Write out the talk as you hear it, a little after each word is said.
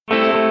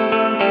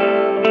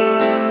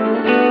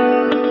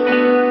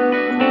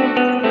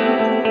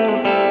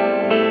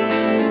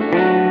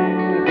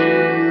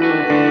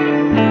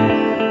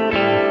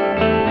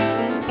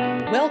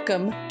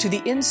to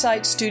the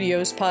Insight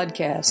Studios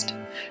podcast.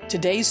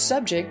 Today's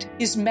subject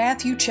is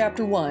Matthew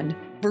chapter 1,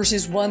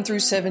 verses 1 through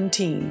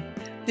 17.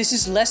 This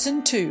is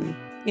lesson 2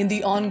 in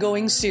the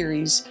ongoing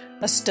series,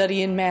 A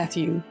Study in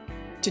Matthew.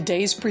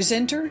 Today's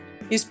presenter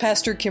is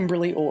Pastor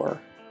Kimberly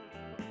Orr.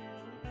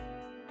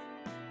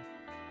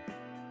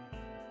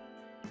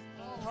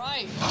 All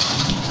right.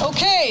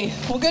 Okay.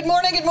 Well, good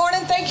morning.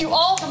 Thank you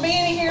all for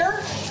being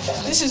here.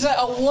 This is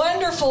a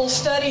wonderful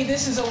study.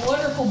 This is a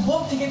wonderful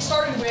book to get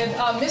started with.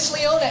 Miss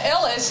Leona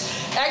Ellis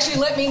actually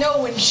let me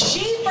know when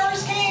she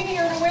first came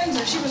here to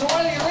Windsor. She was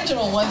one of the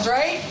original ones,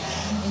 right?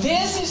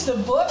 This is the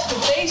book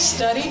that they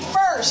studied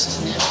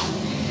first.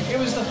 It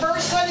was the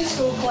first Sunday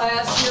school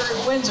class here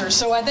at Windsor.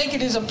 So I think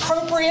it is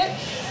appropriate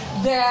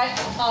that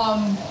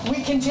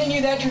we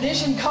continue that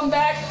tradition, come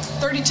back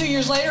 32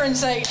 years later and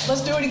say,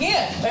 let's do it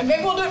again. And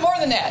maybe we'll do it more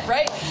than that,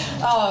 right?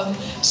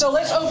 So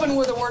let's open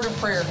with a word of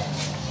prayer.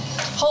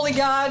 Holy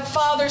God,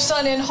 Father,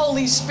 Son, and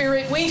Holy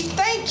Spirit, we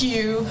thank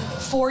you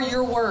for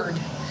your word.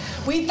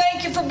 We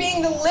thank you for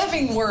being the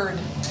living word.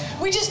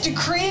 We just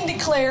decree and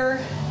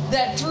declare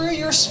that through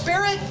your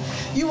Spirit,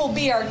 you will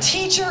be our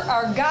teacher,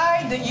 our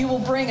guide, that you will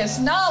bring us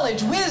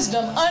knowledge,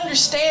 wisdom,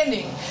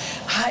 understanding,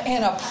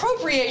 and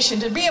appropriation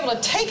to be able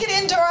to take it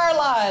into our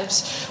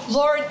lives,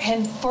 Lord,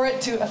 and for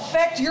it to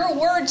affect your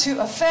word,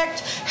 to affect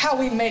how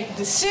we make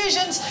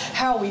decisions,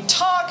 how we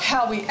talk,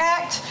 how we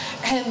act,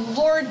 and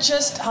Lord,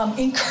 just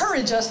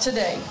encourage us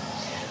today.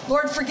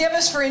 Lord, forgive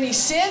us for any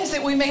sins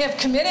that we may have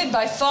committed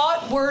by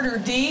thought, word, or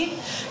deed.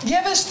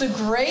 Give us the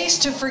grace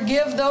to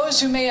forgive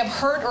those who may have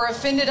hurt or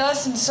offended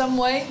us in some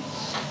way.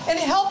 And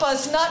help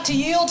us not to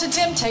yield to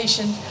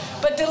temptation,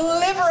 but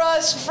deliver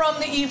us from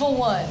the evil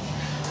one.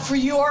 For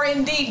you are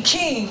indeed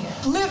King,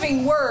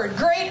 living Word,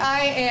 great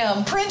I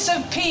am, Prince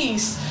of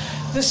Peace,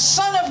 the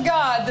Son of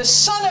God, the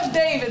Son of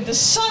David, the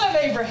Son of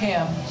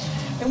Abraham.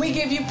 And we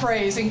give you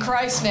praise in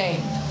Christ's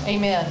name.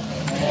 Amen.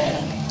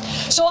 Amen.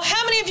 So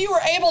how many of you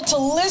were able to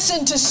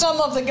listen to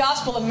some of the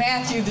Gospel of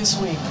Matthew this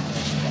week?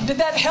 Did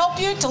that help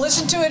you to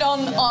listen to it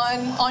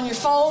on your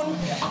phone,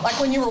 like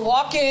when you were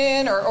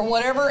walking or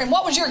whatever? And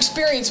what was your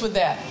experience with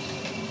that?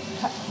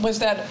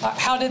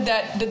 How did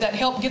that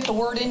help get the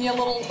word in you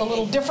a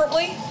little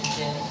differently?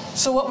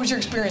 So what was your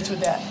experience with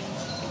that?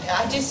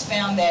 I just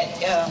found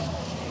that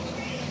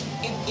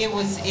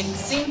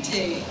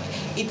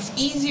it's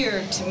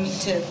easier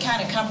to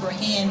kind of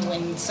comprehend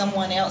when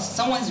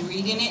someone's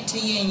reading it to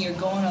you and you're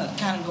going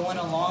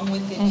along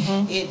with it.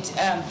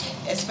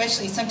 Mm-hmm.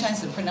 Especially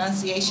sometimes the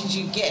pronunciations,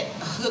 you get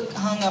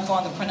hung up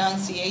on the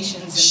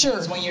pronunciations and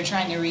things when you're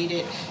trying to read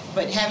it.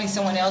 But having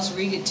someone else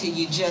read it to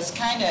you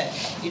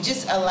it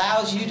just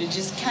allows you to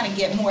just kind of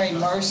get more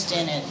immersed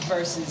in it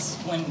versus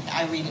when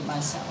I read it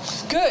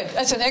myself. Good.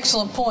 That's an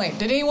excellent point.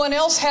 Did anyone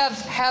else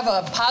have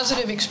a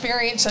positive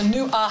experience, a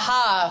new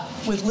aha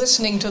with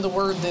listening to the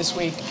word this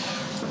week?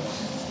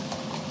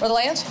 Brother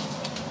Lance?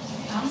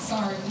 I'm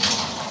sorry.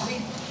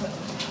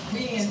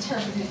 We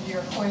interpreted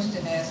your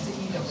question as to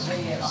either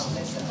read or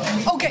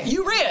listen. Okay,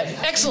 you read.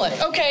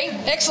 Excellent. Okay,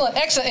 excellent.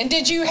 And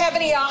did you have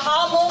any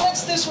aha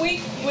moments this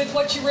week with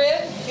what you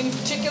read in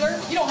particular?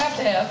 You don't have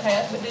to have,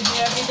 Pat, but did you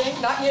have anything?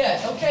 Not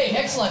yet. Okay,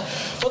 excellent.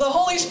 Well, the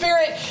Holy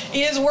Spirit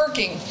is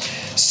working.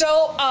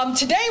 So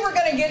today we're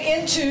going to get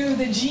into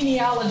the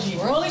genealogy.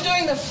 We're only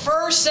doing the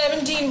first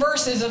 17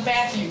 verses of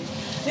Matthew.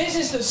 This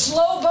is the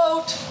slow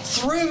boat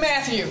through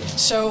Matthew.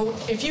 So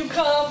if you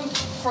come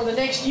for the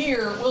next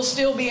year, we'll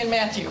still be in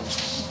Matthew.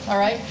 All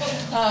right?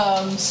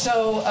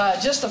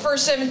 Just the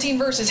first 17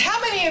 verses. How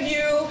many of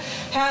you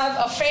have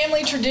a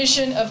family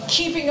tradition of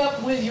keeping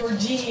up with your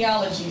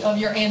genealogy of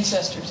your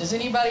ancestors? Does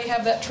anybody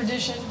have that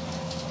tradition?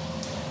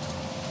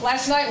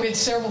 Last night we had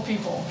several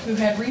people who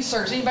had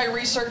researched. Anybody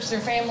research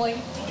their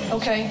family?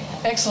 Okay,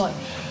 excellent.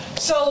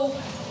 So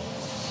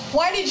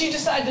why did you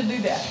decide to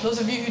do that?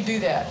 Those of you who do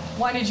that,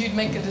 why did you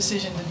make a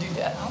decision to do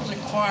that? I was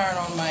inquiring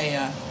on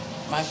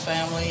my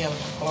family as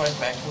far as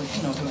back with,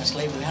 during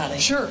slavery, how they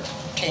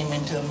came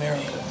into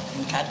America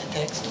and got to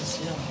Texas.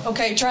 Yeah.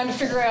 Okay, trying to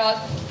figure out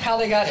how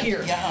they got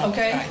here. Yeah,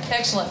 okay, right.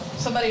 Excellent.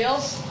 Somebody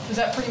else? Is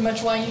that pretty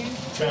much why you?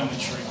 Family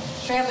tree.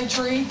 Family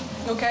tree,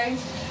 okay.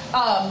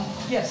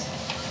 Yes?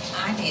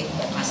 I did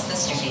what my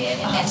sister did,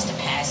 and that's to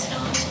pass it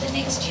on to the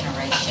next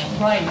generation.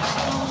 Right.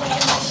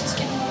 So generations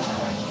can know about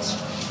your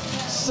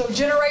history. So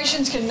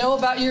generations can know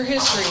about your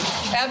history.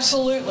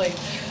 Absolutely.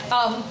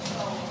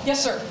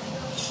 Yes, sir.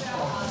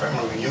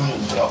 Family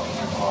reunions up.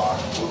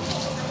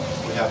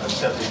 We have the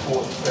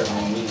 74th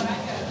family reunion.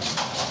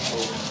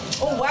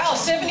 Oh wow,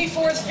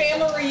 74th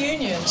family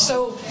reunion.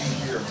 So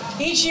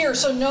each year.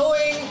 So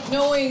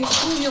knowing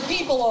who your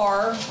people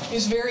are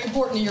is very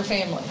important to your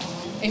family.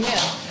 Amen.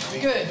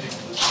 Good.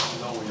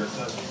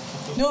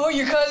 Know who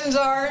your cousins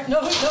are.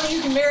 Know who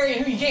you can marry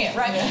and who you can't,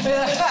 right?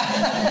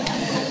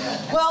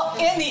 Well,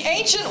 in the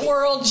ancient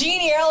world,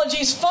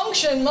 genealogies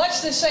functioned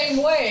much the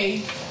same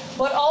way,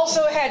 but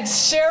also had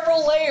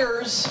several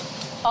layers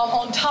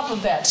on top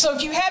of that. So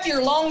if you have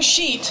your long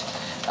sheet,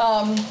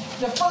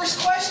 the first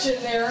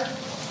question there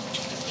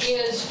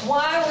is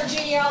why were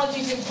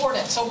genealogies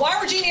important? So why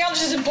were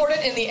genealogies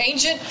important in the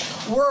ancient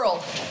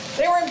world?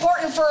 They were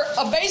important for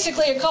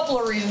basically a couple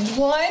of reasons.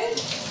 One,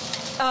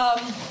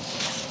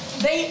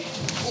 they,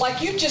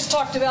 like you just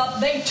talked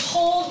about, they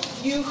told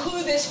you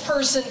who this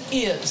person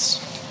is.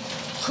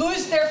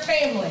 Who's their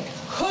family?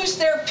 Who's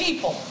their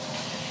people?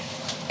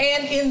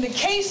 And in the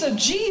case of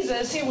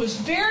Jesus, it was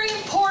very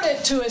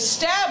important to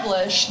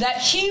establish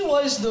that he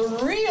was the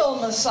real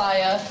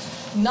Messiah,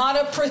 not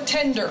a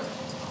pretender.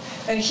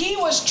 And he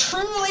was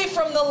truly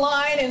from the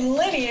line and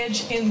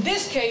lineage, in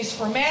this case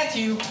for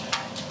Matthew,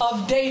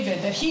 of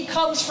David. That he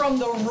comes from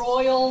the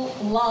royal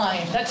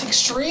line. That's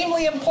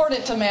extremely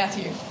important to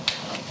Matthew.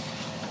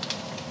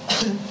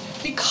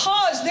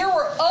 Because there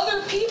were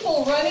other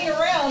people running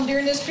around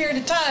during this period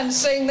of time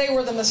saying they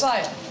were the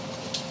Messiah.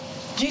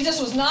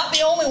 Jesus was not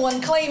the only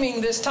one claiming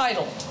this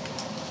title.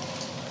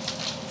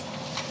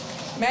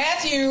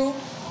 Matthew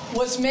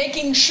was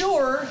making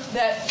sure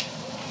that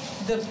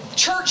the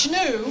church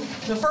knew,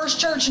 the first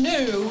church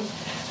knew,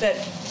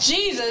 that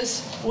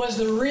Jesus was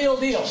the real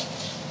deal.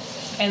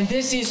 And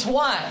this is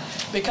why.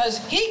 Because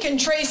he can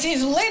trace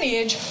his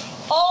lineage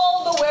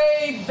all the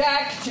way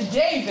back to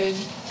David,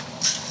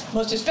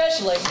 most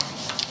especially,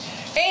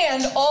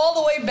 and all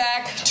the way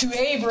back to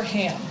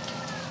Abraham.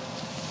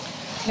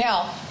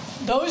 Now,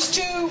 those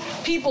two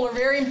people are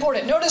very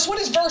important. Notice, what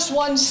does verse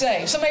 1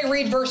 say? Somebody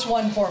read verse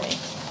 1 for me.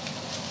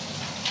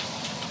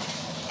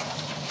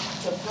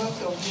 The book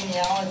of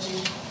genealogy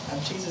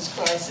of Jesus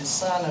Christ, the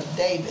son of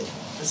David,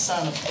 the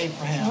son of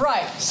Abraham.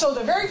 Right. So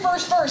the very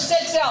first verse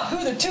sets out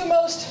who the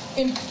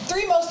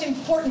three most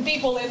important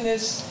people in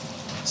this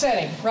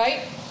setting,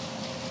 right?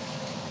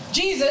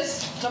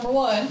 Jesus, number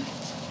 1.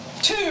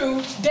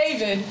 2,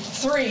 David.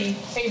 3,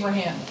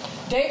 Abraham.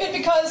 David,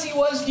 because he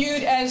was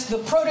viewed as the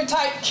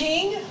prototype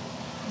king,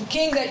 the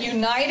king that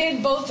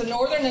united both the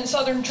northern and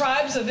southern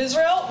tribes of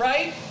Israel,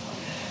 right?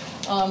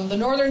 The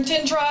northern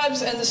 10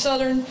 tribes and the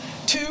southern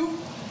 2.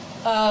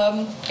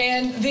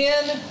 And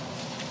then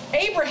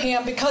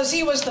Abraham, because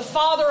he was the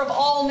father of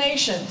all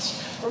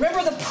nations.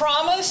 Remember the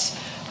promise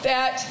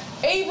that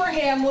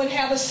Abraham would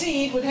have a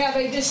seed, would have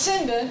a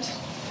descendant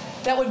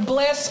that would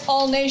bless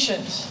all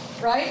nations,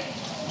 right?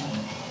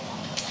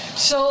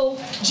 So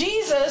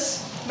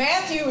Jesus,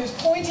 Matthew is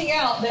pointing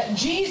out that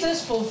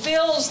Jesus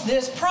fulfills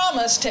this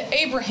promise to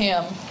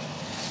Abraham,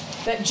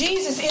 that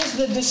Jesus is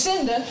the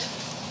descendant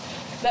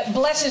that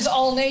blesses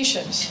all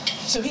nations.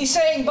 So he's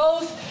saying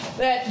both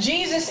that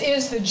Jesus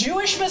is the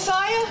Jewish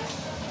Messiah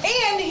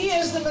and he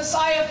is the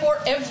Messiah for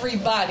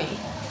everybody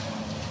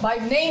by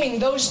naming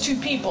those two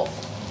people.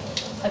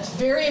 That's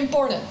very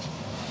important.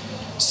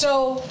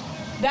 So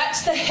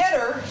that's the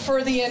header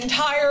for the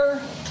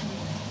entire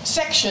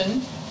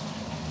section,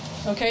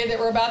 okay, that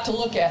we're about to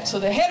look at. So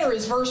the header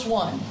is verse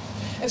 1.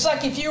 It's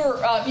like if you were,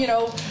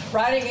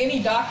 writing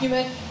any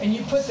document and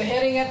you put the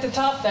heading at the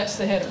top, that's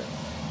the header,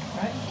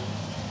 right?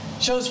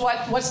 Shows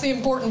what's the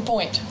important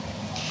point.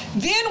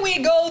 Then we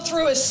go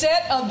through a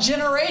set of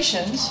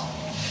generations,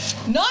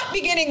 not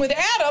beginning with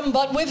Adam,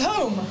 but with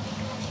whom?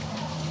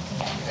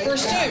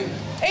 Verse 2,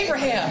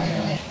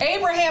 Abraham.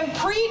 Abraham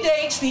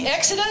predates the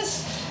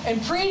Exodus and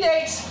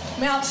predates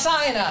Mount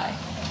Sinai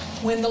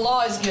when the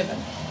law is given,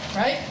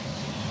 right?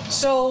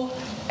 So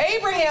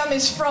Abraham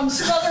is from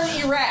southern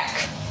Iraq.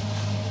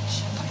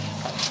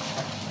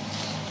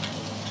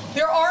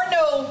 There are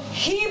no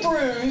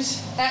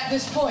Hebrews at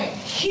this point.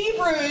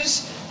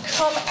 Hebrews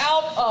come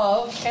out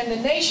of, and the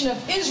nation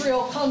of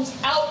Israel comes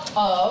out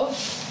of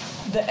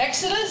the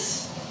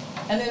Exodus.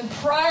 And then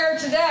prior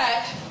to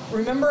that,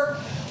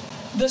 remember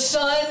the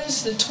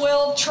sons, the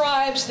 12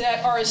 tribes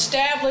that are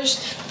established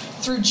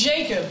through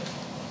Jacob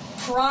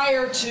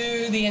prior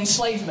to the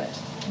enslavement.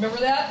 Remember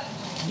that?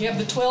 You have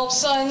the 12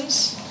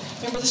 sons.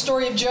 Remember the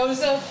story of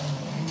Joseph?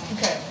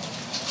 Okay.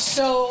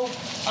 So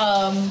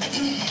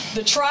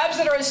the tribes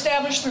that are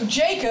established through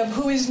Jacob,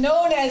 who is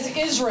known as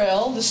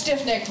Israel, the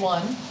stiff-necked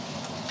one,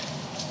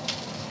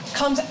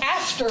 comes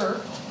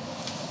after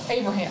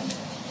Abraham.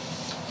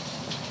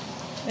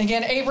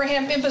 Again,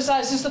 Abraham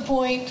emphasizes the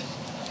point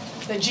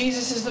that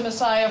Jesus is the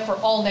Messiah for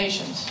all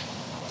nations.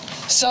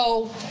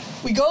 So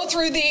we go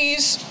through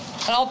these,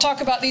 and I'll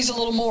talk about these a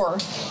little more.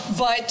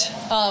 But,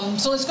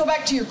 so let's go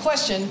back to your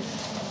question.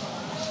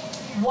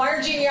 Why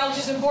are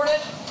genealogies important?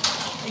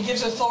 It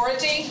gives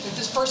authority that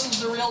this person's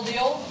the real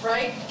deal,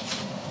 right?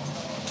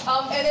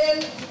 And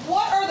then,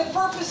 what are the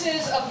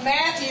purposes of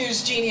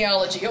Matthew's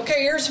genealogy?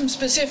 Okay, here's some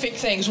specific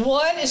things.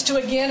 One is to,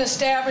 again,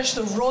 establish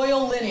the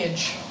royal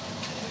lineage.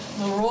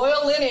 The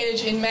royal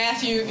lineage in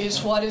Matthew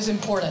is what is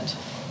important.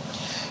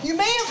 You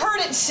may have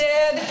heard it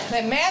said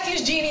that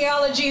Matthew's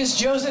genealogy is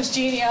Joseph's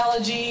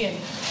genealogy and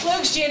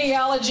Luke's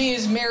genealogy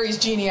is Mary's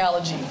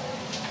genealogy.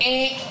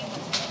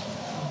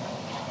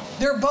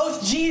 They're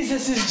both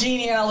Jesus'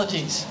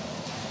 genealogies.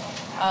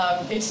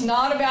 It's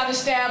not about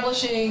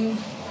establishing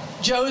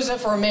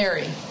Joseph or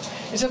Mary.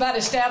 It's about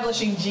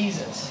establishing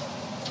Jesus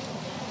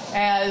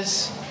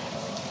as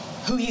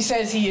who he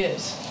says he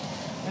is.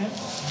 Right?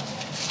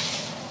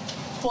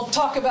 We'll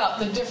talk about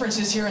the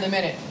differences here in a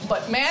minute.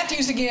 But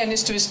Matthew's, again,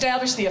 is to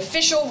establish the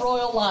official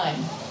royal line.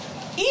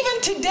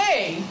 Even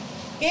today,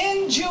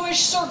 in Jewish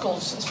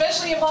circles,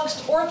 especially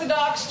amongst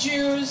Orthodox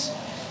Jews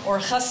or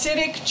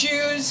Hasidic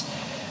Jews,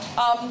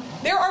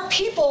 there are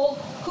people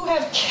who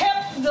have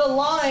kept the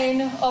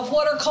line of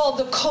what are called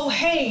the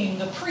Kohen,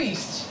 the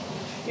priests.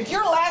 If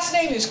your last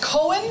name is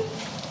Cohen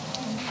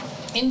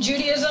in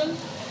Judaism,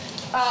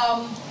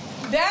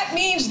 that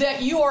means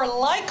that you are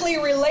likely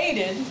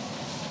related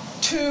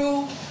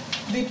to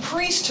the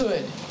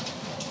priesthood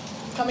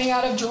coming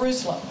out of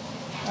Jerusalem.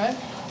 Right?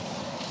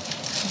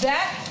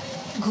 That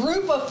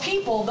group of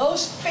people,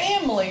 those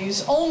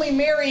families, only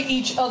marry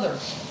each other.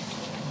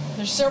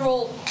 There's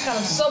several kind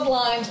of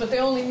sublines, but they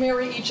only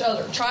marry each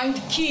other, trying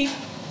to keep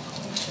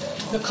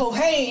the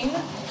Kohen,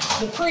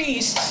 the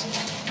priests,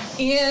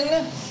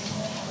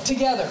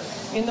 together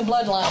in the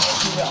bloodline,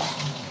 if you will.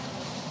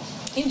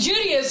 In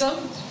Judaism,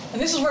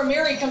 and this is where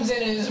Mary comes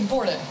in and is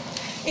important.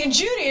 In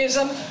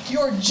Judaism,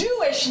 your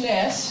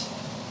Jewishness,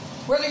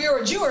 whether you're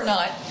a Jew or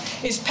not,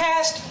 is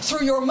passed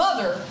through your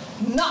mother,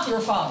 not your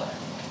father.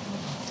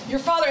 Your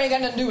father ain't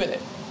got nothing to do with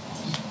it.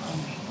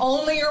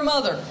 Only your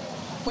mother.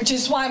 Which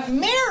is why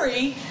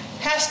Mary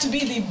has to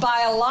be the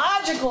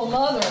biological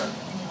mother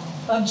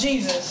of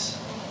Jesus.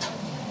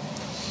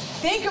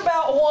 Think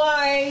about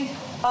why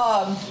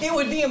it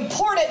would be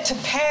important to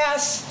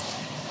pass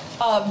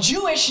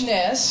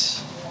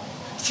Jewishness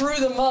through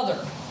the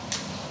mother.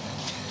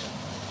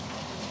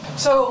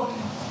 So,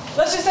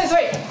 let's just say this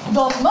way.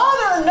 The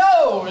mother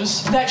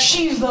knows that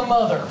she's the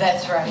mother.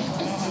 That's right.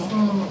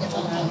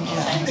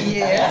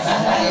 Yes.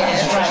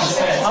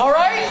 Yes. All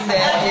right?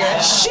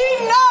 She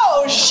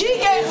knows she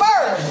gave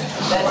birth.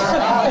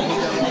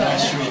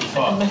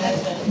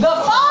 The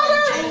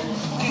father?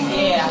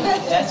 Yeah,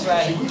 that's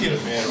right.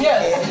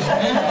 Yes.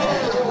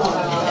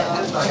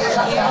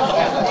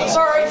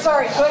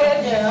 Sorry. Go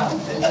ahead.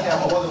 Did you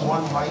have more than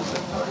one wife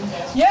at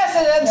times? Yes,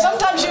 and then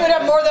sometimes you would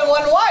have more than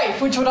one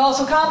wife, which would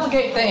also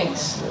complicate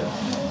things.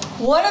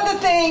 One of the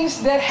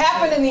things that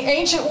happened in the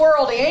ancient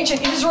world, the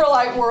ancient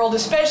Israelite world,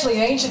 especially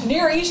the ancient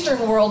Near Eastern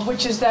world,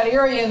 which is that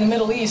area in the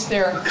Middle East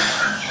there,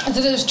 is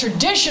that it is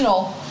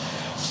traditional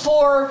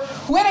for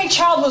when a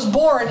child was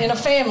born in a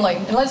family,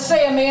 and let's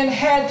say a man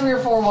had 3 or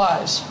 4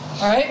 wives,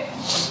 all right?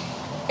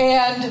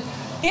 And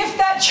if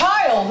that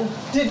child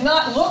did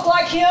not look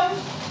like him,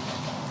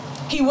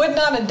 he would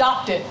not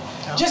adopt it.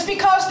 Just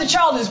because the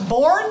child is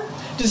born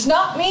does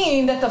not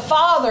mean that the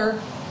father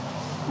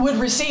would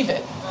receive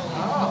it.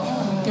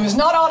 It was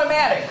not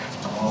automatic.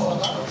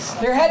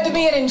 There had to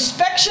be an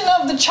inspection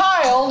of the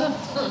child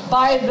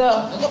by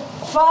the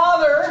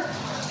father,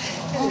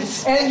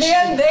 and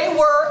then they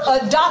were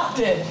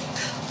adopted,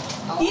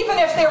 even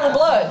if they were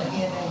blood.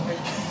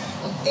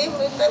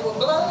 Even if they were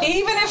blood?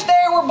 Even if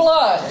they were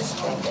blood,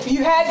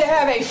 you had to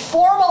have a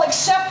formal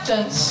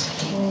acceptance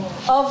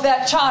of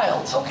that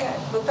child. Okay,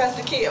 but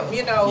Pastor Kim,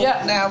 you know,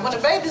 Yeah. now when a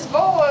baby's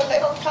born, they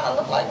don't kind of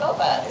look like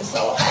nobody.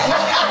 So Well,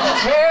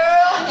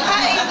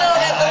 I ain't know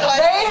that look like.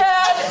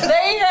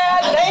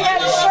 they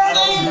had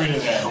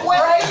certain,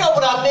 Well, you know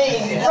what I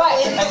mean,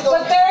 right,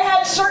 but they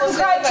had certain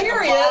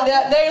criteria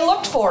that they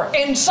looked for.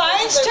 And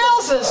science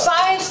tells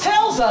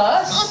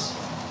us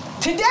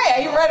today,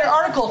 I read an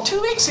article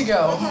 2 weeks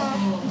ago,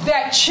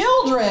 that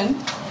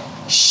children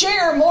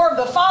share more of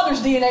the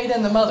father's DNA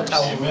than the mother's.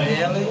 Oh,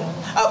 really?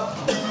 Oh.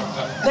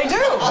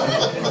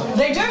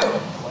 They do.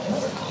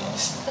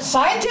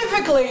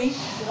 Scientifically,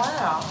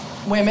 Wow.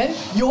 women,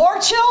 your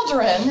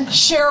children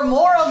share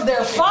more of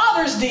their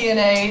father's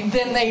DNA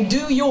than they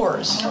do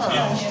yours.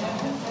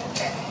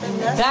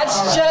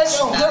 That's just,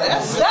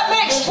 that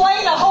may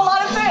explain a whole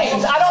lot of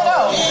things. I don't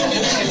know.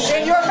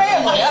 In your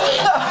family.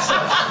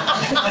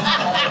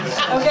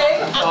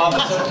 Okay?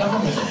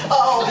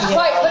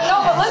 Right,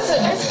 but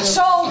listen.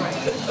 So,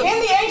 in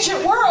the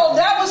ancient world,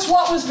 that was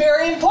what was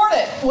very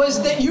important,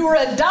 was that you were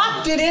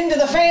adopted into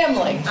the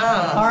family.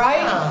 All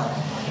right?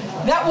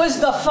 That was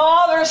the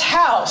father's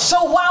house.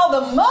 So while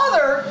the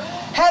mother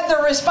had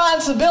the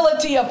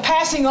responsibility of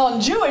passing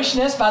on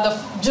Jewishness by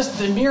just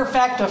the mere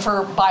fact of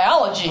her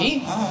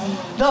biology,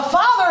 the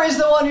father is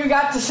the one who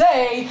got to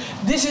say,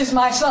 this is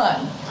my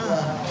son.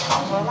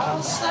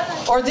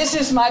 Or this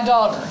is my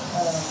daughter.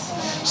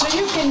 So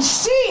you can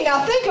see,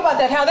 now think about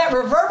that, how that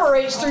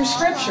reverberates through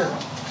Scripture.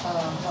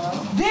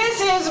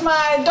 This is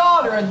my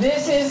daughter.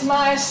 This is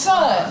my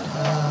son.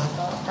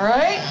 All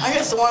right? I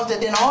guess the ones that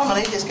didn't armor,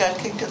 they just got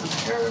kicked to the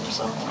curb or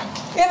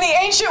something. In the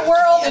ancient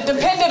world, it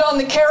depended on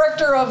the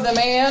character of the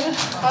man.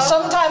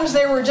 Sometimes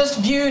they were just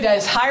viewed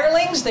as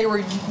hirelings. They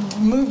were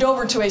moved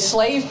over to a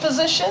slave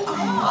position.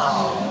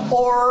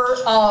 Or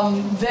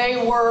they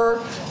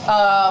were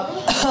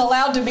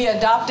allowed to be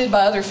adopted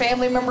by other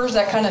family members,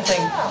 that kind of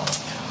thing.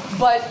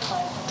 But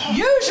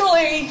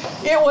usually,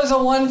 it was a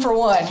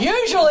 1-for-1.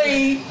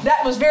 Usually,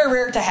 that was very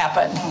rare to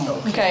happen.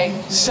 Okay,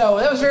 so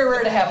that was very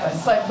rare to happen.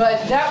 But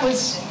that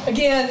was,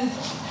 again,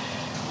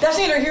 that's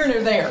neither here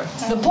nor there.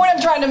 The point I'm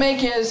trying to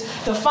make is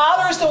the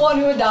father is the one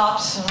who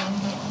adopts,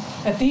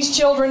 that these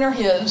children are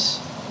his.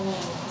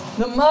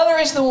 The mother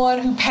is the one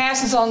who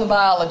passes on the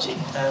biology.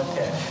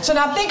 Okay. So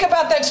now think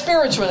about that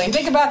spiritually.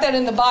 Think about that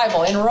in the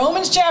Bible. In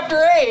Romans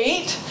chapter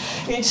 8,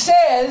 it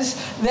says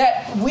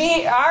that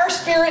our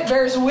spirit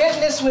bears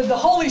witness with the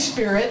Holy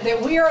Spirit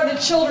that we are the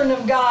children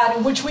of God,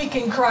 in which we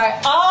can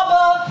cry,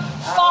 Abba,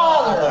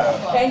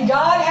 Father. And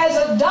God has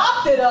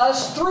adopted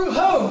us through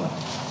whom?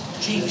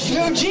 Jesus.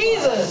 Through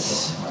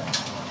Jesus.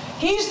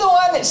 He's the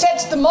one that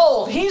sets the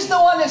mold. He's the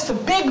one that's the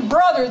big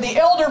brother, the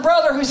elder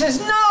brother who says,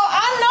 no,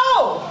 I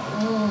know.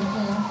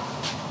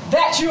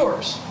 That's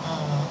yours.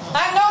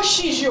 I know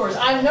she's yours.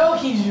 I know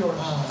he's yours.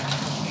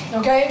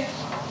 Okay?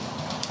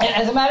 And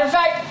as a matter of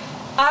fact,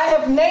 I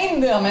have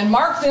named them and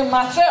marked them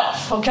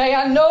myself. Okay?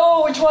 I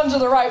know which ones are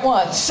the right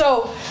ones.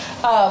 So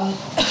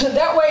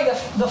that way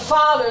the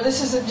Father,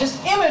 this is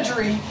just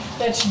imagery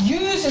that's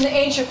used in the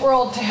ancient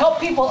world to help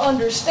people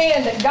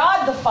understand that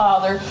God the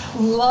Father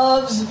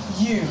loves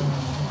you.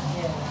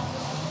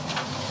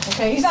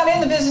 Okay, He's not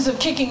in the business of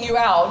kicking you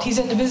out. He's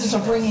in the business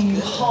of bringing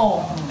you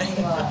home.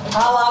 A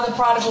la the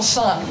prodigal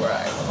son.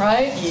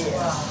 Right?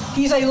 Yes.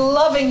 He's a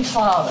loving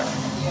Father.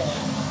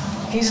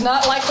 He's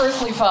not like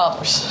earthly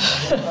fathers.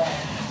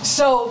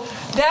 So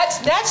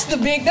that's the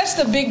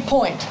big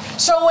point.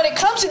 So when it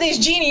comes to these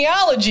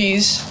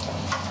genealogies,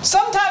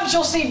 sometimes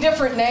you'll see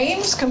different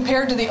names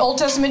compared to the Old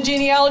Testament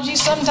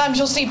genealogies. Sometimes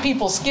you'll see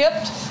people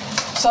skipped.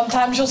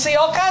 Sometimes you'll see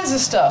all kinds of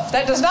stuff.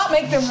 That does not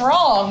make them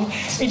wrong.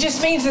 It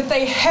just means that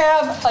they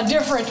have a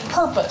different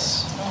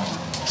purpose.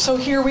 So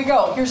here we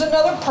go. Here's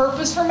another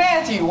purpose for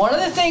Matthew. One of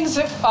the things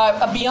that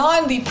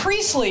beyond the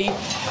priestly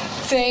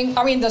thing,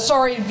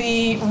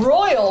 the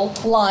royal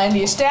line,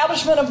 the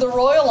establishment of the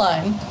royal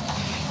line,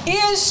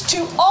 is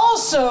to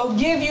also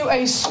give you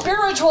a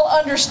spiritual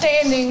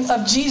understanding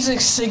of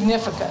Jesus'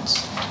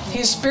 significance,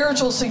 his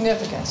spiritual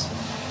significance.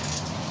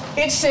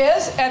 It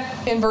says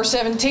in verse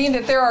 17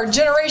 that there are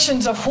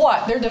generations of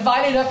what? They're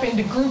divided up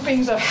into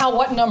groupings of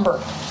what number?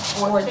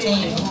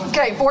 14.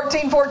 Okay,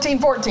 14, 14,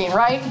 14,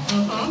 right?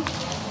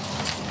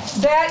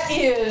 Mm-hmm. That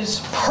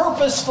is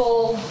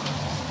purposeful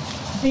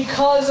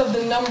because of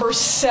the number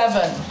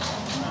 7.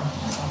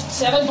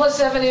 7 plus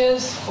 7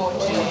 is?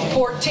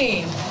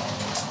 14.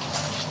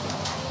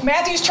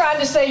 Matthew's trying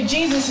to say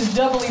Jesus is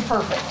doubly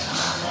perfect,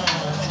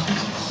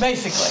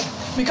 basically.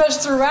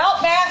 Because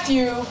throughout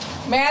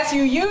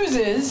Matthew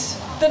uses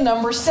the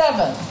number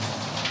 7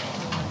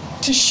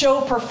 to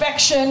show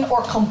perfection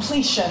or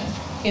completion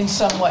in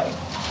some way.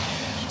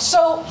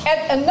 So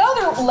at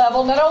another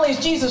level, not only is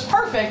Jesus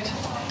perfect,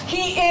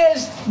 he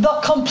is the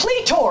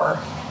completor,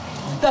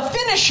 the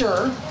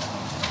finisher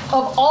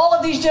of all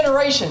of these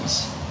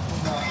generations.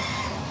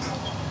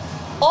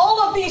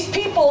 All of these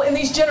people in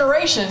these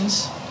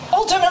generations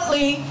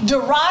ultimately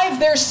derive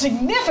their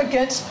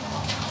significance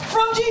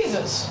from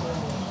Jesus.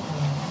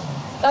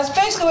 That's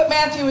basically what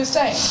Matthew is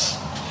saying.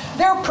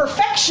 Their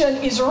perfection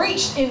is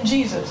reached in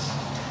Jesus.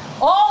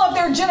 All of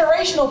their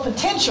generational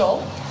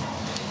potential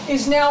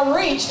is now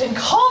reached and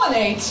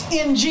culminates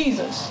in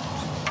Jesus.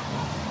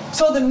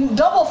 So the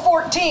double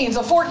 14s,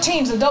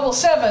 the double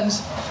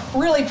 7s,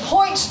 really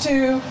points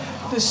to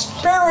the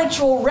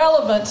spiritual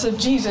relevance of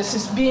Jesus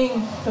as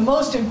being the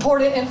most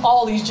important in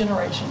all these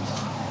generations.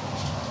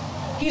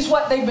 He's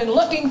what they've been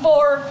looking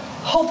for,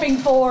 hoping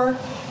for,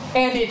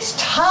 and it's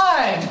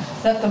time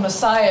that the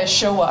Messiah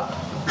show up.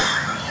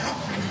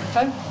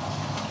 Okay?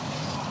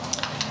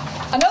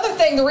 Another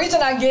thing, the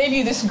reason I gave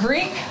you this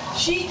Greek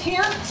sheet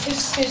here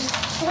is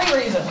 3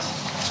 reasons.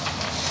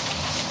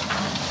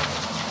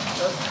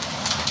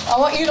 I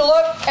want you to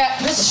look at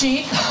this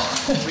sheet.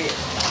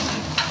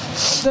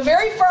 The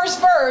very first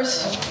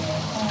verse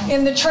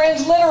in the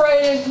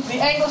transliterated, the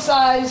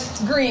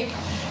anglicized Greek,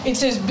 it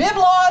says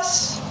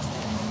Biblos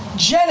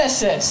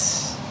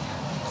Genesis,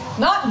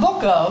 not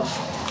book of,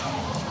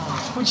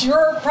 which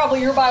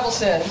probably your Bible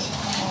says.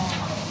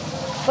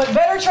 But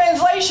better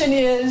translation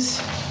is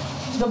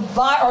the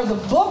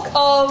book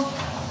of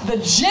the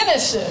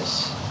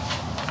Genesis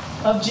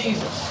of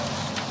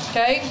Jesus.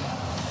 Okay?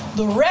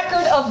 The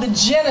record of the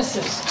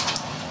Genesis.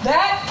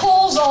 That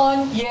pulls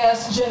on,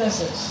 yes,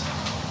 Genesis.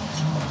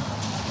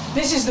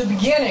 This is the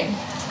beginning.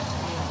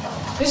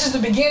 This is the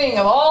beginning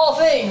of all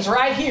things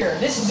right here.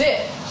 This is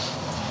it.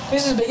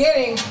 This is the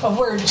beginning of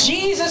where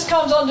Jesus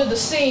comes onto the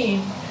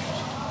scene,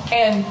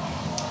 and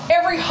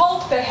every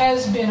hope that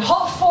has been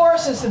hoped for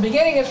since the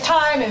beginning of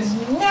time has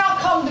now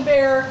come to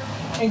bear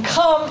and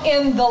come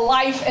in the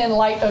life and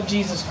light of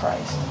Jesus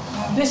Christ.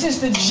 This is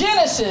the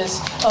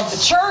genesis of the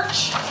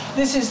church.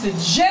 This is the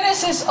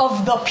genesis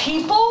of the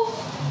people.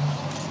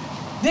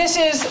 This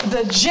is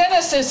the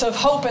genesis of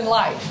hope and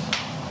life.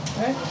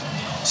 Okay?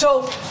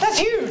 So that's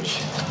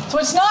huge. So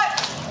it's not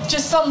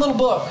just some little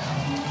book.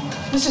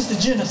 This is the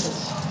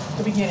genesis,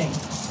 the beginning.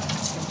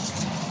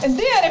 And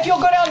then if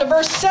you'll go down to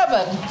verse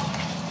 7,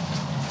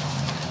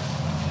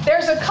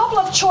 there's a couple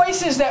of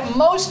choices that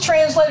most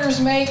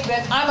translators make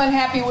that I'm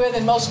unhappy with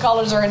and most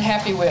scholars are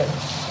unhappy with.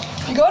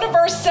 If you go to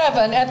verse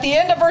 7, at the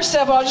end of verse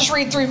 7, I'll just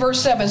read through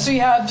verse 7. So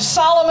you have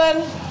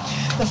Solomon,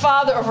 the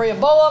father of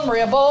Rehoboam.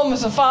 Rehoboam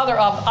was the father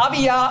of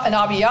Abijah, and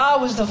Abijah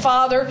was the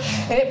father.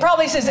 And it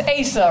probably says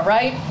Asa,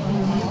 right?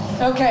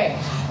 Okay.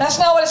 That's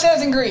not what it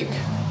says in Greek.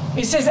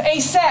 It says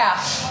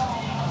Asaph.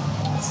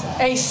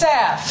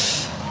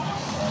 Asaph.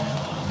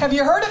 Have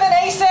you heard of an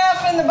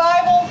Asaph in the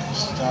Bible?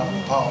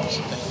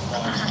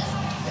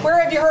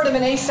 Where have you heard of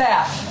an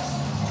Asaph?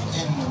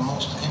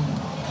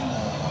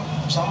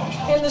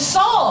 In the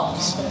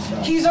Psalms.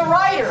 He's a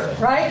writer,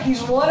 right?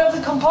 He's one of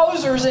the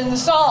composers in the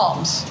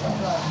Psalms.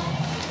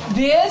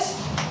 This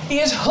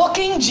is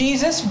hooking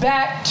Jesus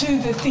back to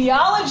the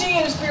theology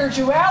and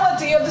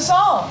spirituality of the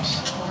Psalms.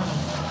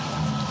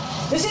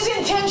 This is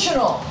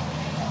intentional.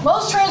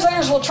 Most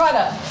translators will try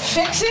to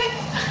fix it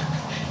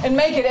and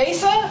make it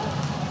Asa.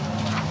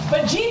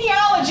 But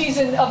genealogies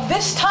of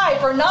this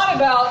type are not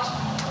about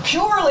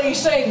purely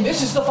saying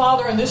this is the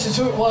father and this is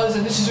who it was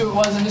and this is who it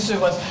was and this is who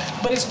it was.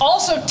 But it's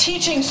also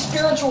teaching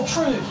spiritual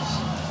truths.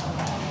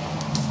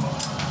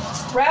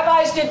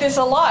 Rabbis did this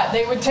a lot.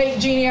 They would take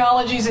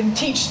genealogies and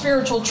teach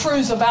spiritual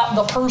truths about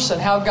the person,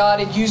 how God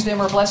had used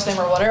them or blessed them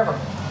or whatever.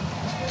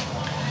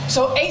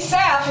 So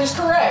Asaph is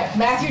correct.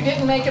 Matthew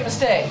didn't make a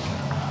mistake.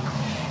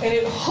 And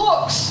it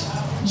hooks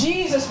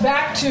Jesus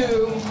back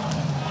to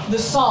the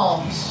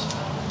Psalms.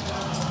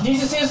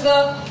 Jesus is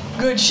the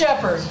Good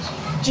Shepherd.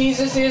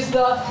 Jesus is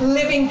the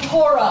living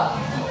Torah.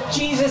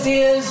 Jesus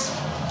is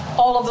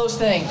all of those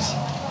things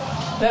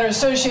that are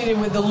associated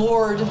with the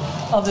Lord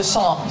of the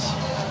Psalms.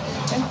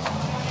 Okay?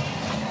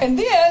 And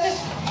then,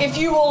 if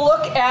you will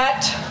look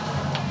at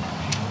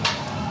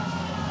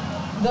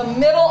the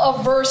middle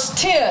of verse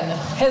 10,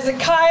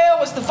 Hezekiah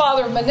was the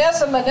father of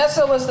Manasseh.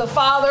 Manasseh was the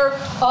father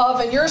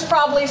of, and yours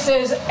probably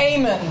says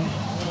Amon.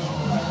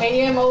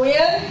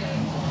 A-M-O-N.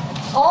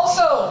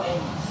 Also,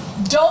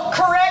 don't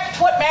correct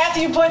what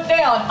Matthew put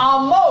down.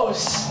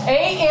 Amos,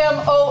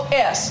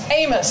 A-M-O-S.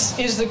 Amos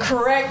is the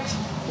correct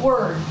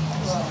word.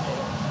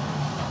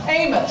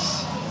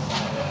 Amos.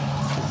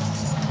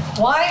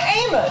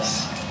 Why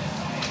Amos?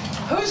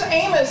 Who's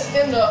Amos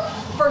in the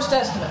First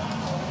Testament?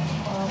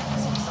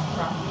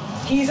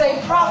 He's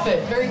a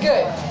prophet. Very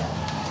good.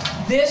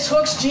 This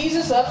hooks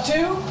Jesus up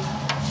to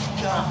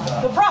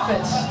the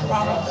prophets.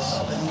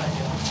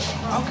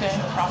 Okay,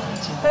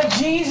 prophets. That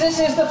Jesus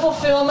is the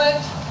fulfillment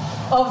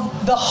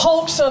of the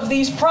hopes of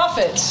these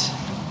prophets.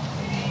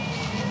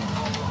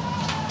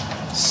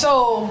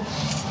 So,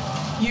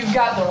 you've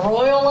got the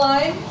royal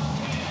line.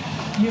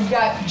 You've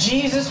got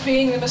Jesus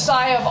being the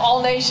Messiah of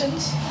all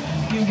nations.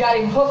 You've got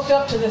him hooked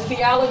up to the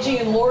theology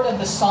and Lord of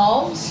the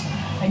Psalms.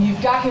 And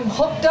you've got him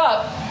hooked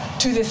up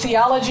to the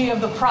theology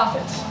of the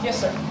prophets.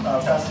 Yes, sir.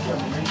 Pastor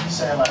Kimberly, you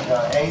saying like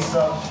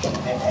Asa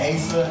and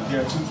Asa,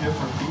 they're two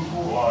different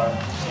people, or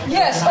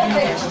yes,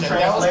 okay.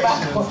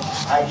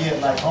 Translations I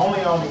get like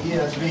only on the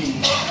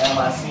ESV am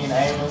I seeing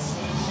Amos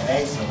and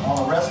Asa. On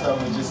the rest of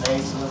them, it's just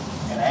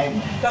Asa and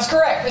Amos. That's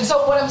correct. And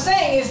so what I'm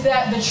saying is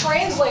that the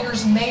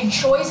translators made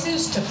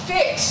choices to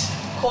fix,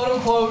 quote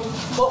unquote,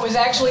 what was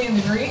actually in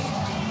the Greek,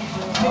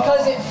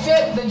 because it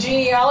fit the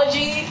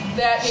genealogy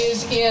that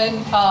is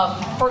in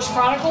First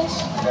Chronicles.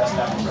 That's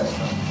not correct.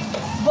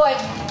 But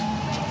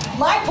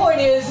my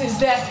point is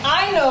that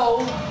I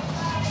know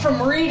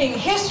from reading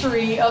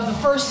history of the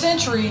first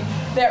century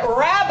that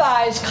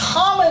rabbis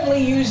commonly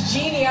use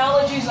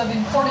genealogies of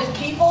important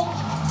people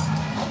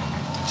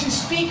to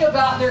speak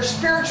about their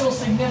spiritual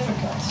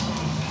significance.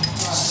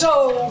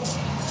 So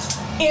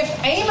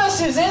if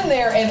Amos is in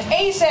there and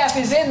Asaph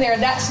is in there,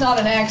 that's not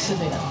an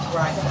accident.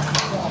 Right.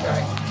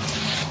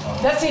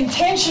 That's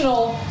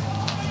intentional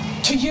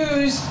to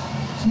use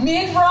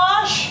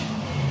midrash,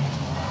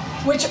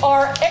 which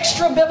are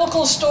extra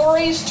biblical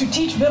stories to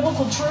teach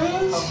biblical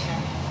truths.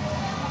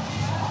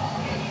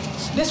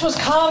 This was a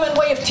common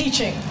way of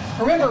teaching.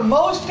 Remember,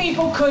 most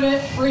people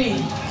couldn't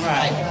read.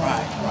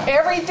 Right.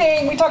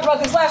 Everything, we talked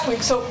about this last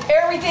week, so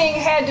everything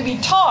had to be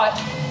taught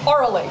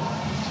orally.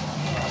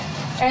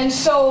 And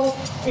so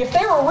if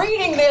they were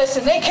reading this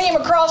and they came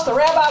across the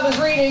rabbi was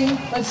reading,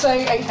 let's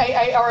say,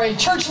 a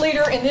church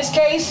leader, in this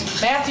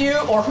case, Matthew,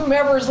 or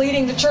whomever is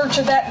leading the church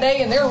of that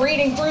day, and they're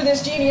reading through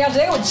this genealogy,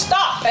 they would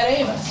stop at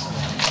Amos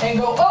and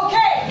go,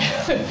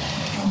 okay,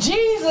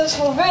 Jesus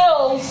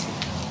fulfills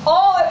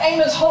all that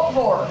Amos hoped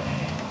for.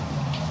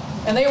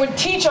 And they would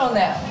teach on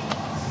that.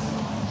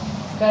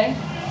 Okay?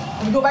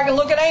 We go back and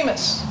look at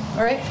Amos.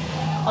 All right?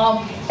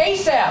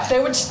 Asaph, they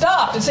would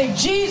stop and say,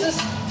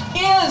 Jesus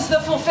is the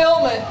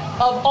fulfillment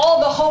of all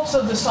the hopes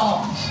of the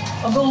Psalms,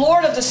 of the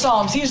Lord of the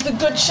Psalms. He's the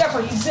good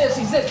shepherd. He's this,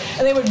 he's this.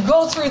 And they would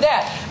go through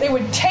that. They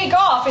would take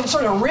off and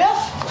sort of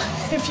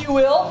riff, if you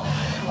will,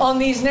 on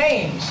these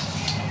names.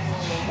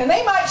 And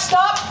they might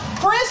stop.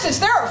 For instance,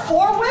 there are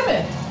 4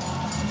 women.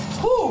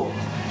 Who?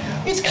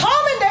 It's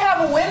common to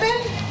have women,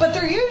 but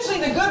they're usually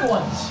the good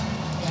ones.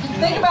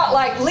 Think about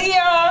like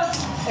Leah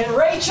and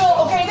Rachel.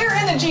 Okay, they're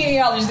in the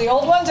genealogies, the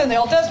old ones in the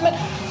Old Testament.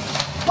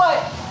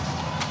 But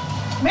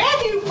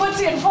Matthew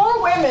puts in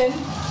 4 women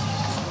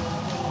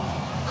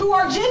who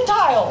are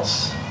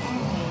Gentiles.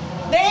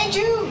 They ain't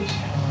Jews.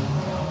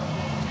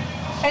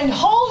 And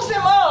holds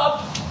them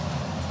up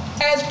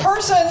as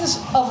persons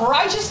of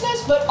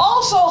righteousness, but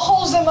also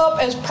holds them up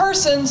as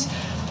persons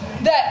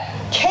that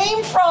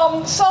came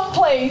from some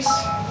place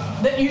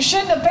that you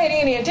shouldn't have paid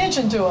any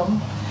attention to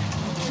them,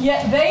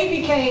 yet they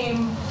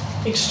became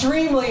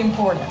extremely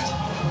important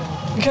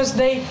because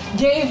they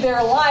gave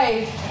their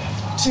life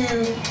to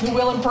the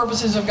will and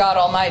purposes of God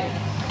Almighty.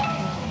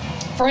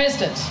 For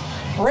instance,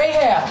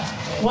 Rahab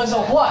was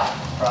a what?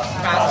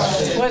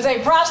 Was a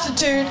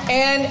prostitute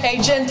and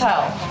a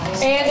Gentile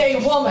and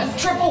a woman.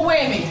 Triple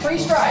whammy, 3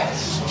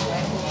 strikes.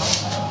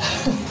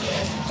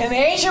 In the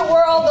ancient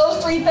world,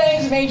 those 3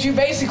 things made you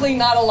basically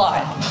not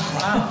alive.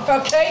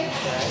 Okay?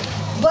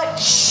 But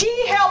she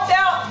helped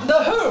out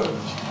the who?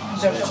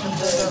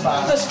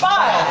 The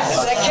spies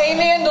that came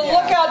in to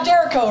look out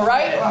Jericho,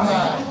 right?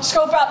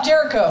 Scope out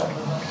Jericho.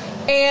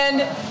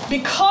 And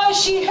because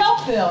she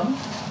helped them,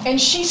 and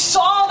she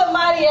saw the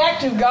mighty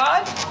act of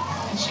God,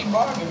 She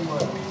bargained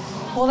with him.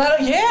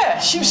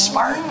 well, she was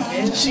smart.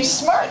 She's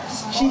smart.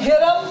 She hit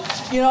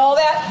him, all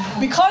that.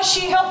 Because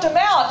she helped him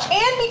out,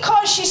 and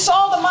because she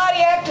saw the mighty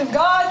act of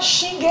God,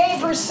 she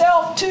gave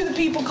herself to the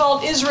people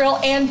called Israel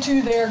and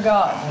to their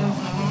God.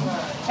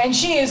 And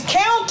she is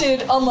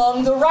counted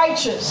among the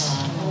righteous.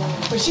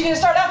 But she didn't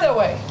start out that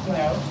way.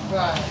 No.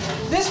 Right.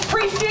 This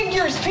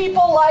prefigures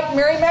people like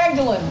Mary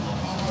Magdalene.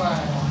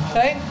 Right.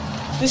 Okay?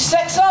 This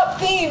sets up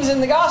themes in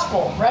the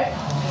gospel, right?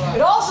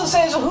 It also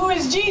says, who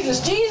is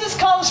Jesus? Jesus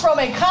comes from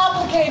a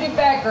complicated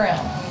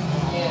background.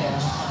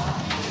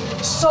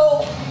 Yes.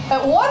 So,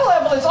 at one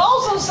level, it's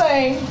also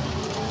saying,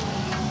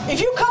 if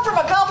you come from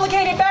a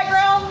complicated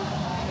background,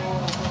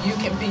 You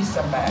can be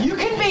somebody. you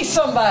can be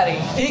somebody.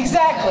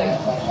 Exactly.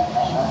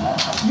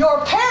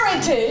 Your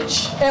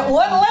parentage, at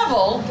one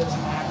level,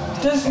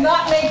 does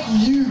not make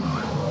you.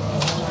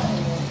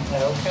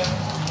 Okay.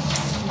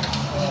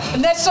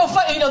 And that's so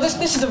funny.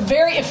 This is a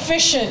very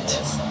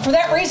efficient, for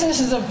that reason, this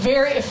is a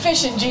very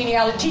efficient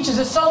genealogy. It teaches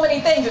us so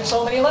many things at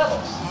so many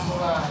levels.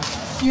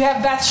 You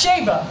have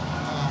Bathsheba,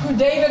 who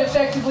David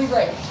effectively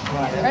raped.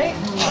 Right?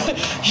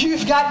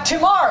 You've got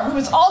Tamar, who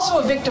was also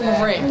a victim of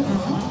rape.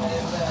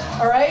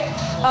 All right?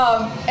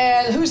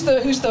 And who's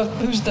the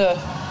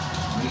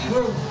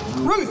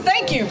Ruth,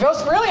 thank you.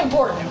 That's really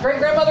important. Great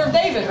grandmother of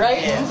David,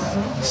 right?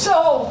 Yes.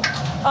 So,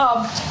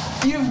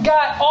 you've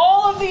got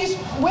all of these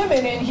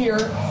women in here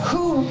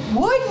who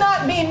would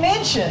not be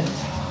mentioned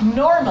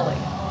normally,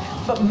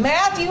 but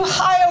Matthew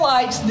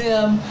highlights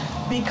them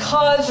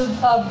because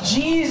of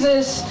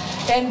Jesus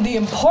and the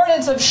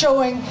importance of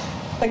showing,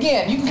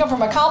 again, you can come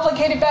from a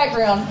complicated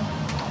background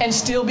and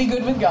still be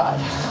good with God.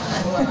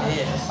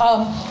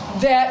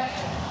 That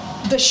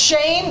the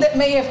shame that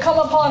may have come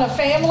upon a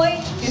family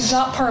is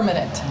not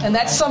permanent. And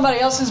that's somebody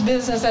else's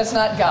business, that's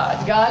not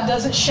God. God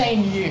doesn't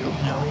shame you.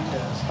 No, he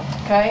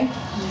does. Okay?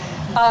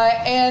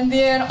 And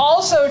then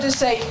also to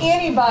say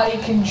anybody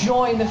can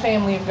join the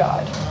family of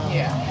God.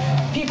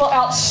 Yeah. People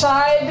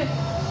outside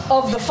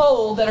of the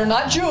fold that are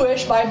not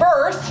Jewish by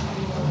birth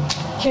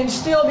can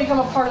still become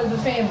a part of the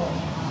family.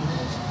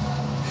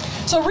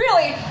 So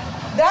really,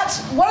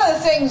 that's one of the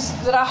things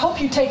that I hope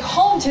you take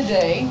home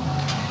today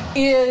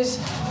is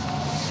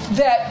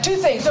that 2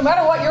 things. No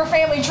matter what your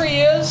family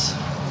tree is,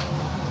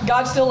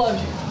 God still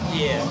loves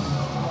you.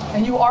 Yeah.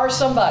 And you are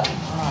somebody.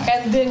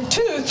 And then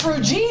 2, through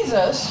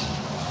Jesus,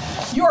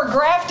 you are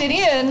grafted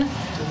in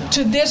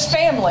to this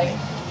family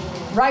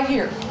right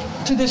here,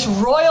 to this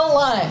royal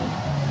line.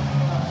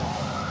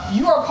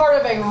 You are part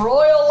of a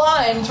royal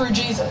line through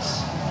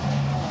Jesus.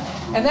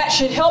 And that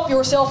should help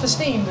your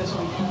self-esteem this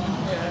week.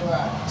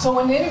 So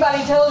when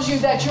anybody tells you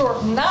that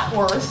you're not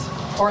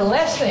worth or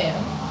less than,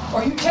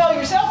 or you tell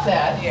yourself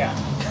that,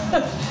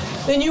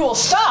 then you will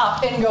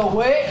stop and go,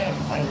 wait,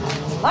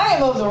 I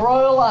am of the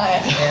royal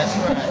line. That's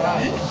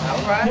right.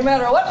 All right. No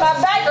matter what my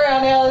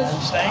background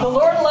is, the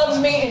Lord loves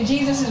me and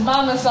Jesus is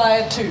my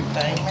Messiah too.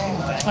 Thank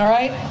you. All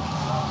right?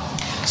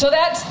 So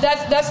that's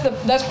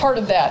part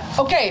of that.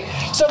 Okay,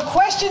 so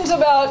questions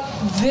about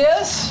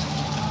this?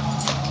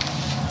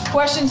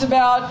 Questions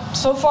about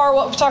so far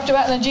what we've talked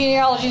about in the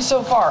genealogy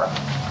so far?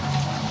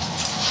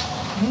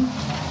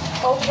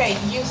 Okay,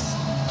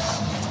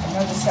 I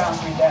know this sounds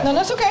redundant. No,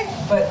 that's okay.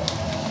 But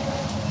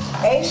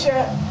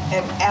Asha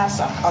and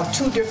Asa are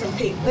 2 different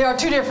people. They are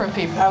 2 different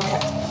people. Okay.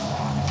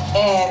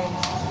 And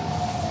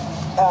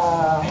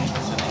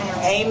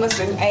Amos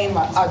and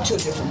Amon are 2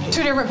 different people.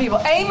 2 different people.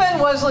 Amon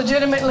was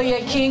legitimately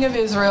a king of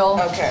Israel.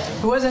 Okay.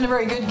 Who wasn't a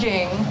very good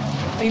king.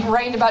 He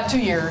reigned about 2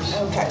 years.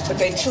 Okay, but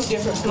they're 2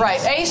 different people.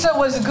 Right. Asa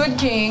was a good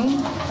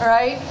king,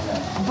 right?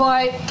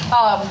 But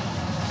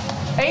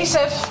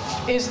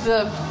Asaph is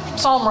the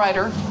psalm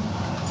writer,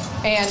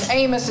 and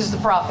Amos is the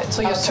prophet.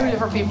 So you have 2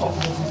 different people.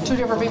 2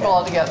 different people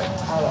altogether.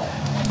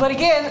 But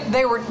again,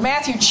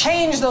 Matthew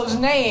changed those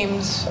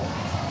names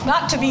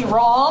not to be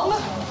wrong,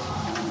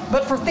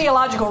 but for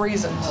theological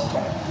reasons.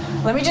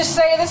 Let me just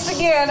say this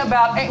again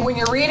about when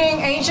you're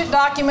reading ancient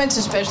documents,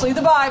 especially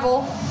the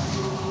Bible.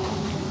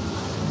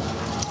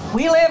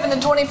 We live in the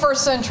 21st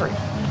century.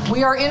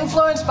 We are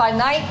influenced by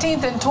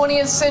 19th and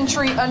 20th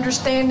century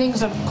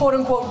understandings of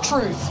quote-unquote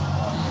truth.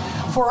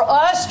 For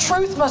us,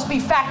 truth must be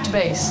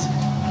fact-based.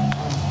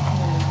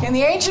 In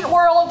the ancient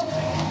world,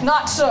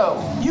 not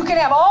so. You can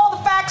have all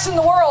the facts in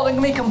the world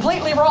and be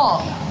completely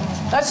wrong.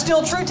 That's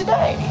still true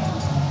today.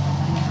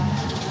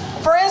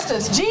 For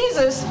instance,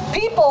 Jesus,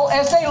 people,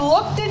 as they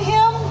looked at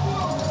him,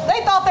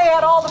 they thought they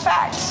had all the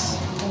facts.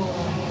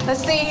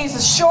 Let's see, he's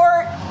a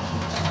short,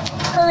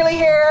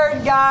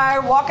 curly-haired guy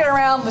walking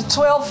around with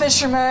 12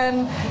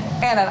 fishermen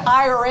and an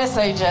IRS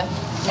agent.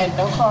 And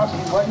no carpet.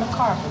 He wasn't a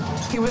carpet.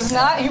 He was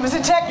not. He was a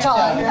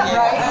tecton,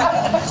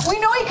 right? We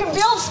know he can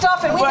build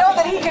stuff, and we know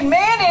that he can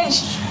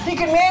manage. He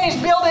can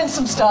manage building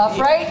some stuff,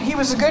 right? He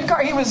was a good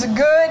tecton,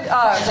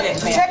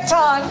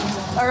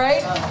 all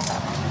right.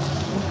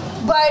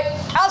 But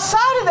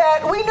outside of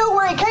that, we knew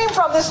where he came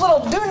from. This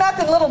little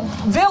do-nothing little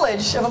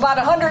village of about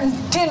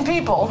 110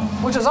 people,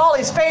 which was all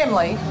his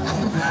family.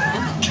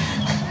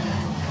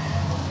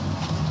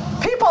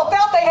 People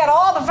felt they had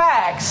all the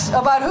facts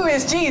about who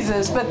is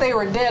Jesus, but they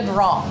were dead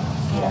wrong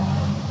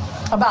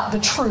about the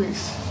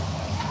truth.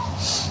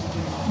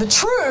 The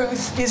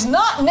truth is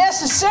not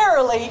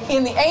necessarily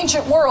in the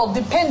ancient world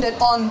dependent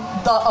on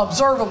the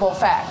observable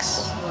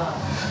facts.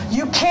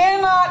 You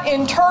cannot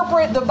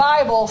interpret the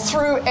Bible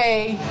through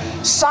a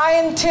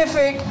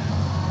scientific,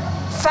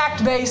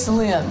 fact-based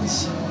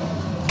lens.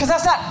 Because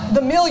that's not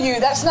the milieu,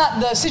 that's not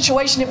the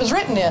situation it was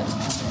written in.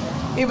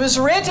 It was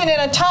written in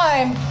a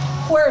time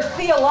where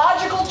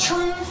theological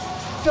truth,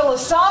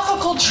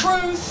 philosophical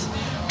truth,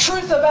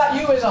 truth about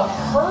you as a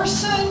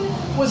person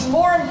was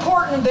more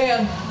important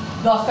than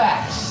the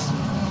facts.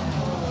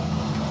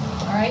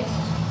 All right?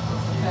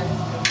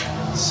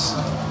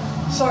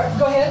 Sorry,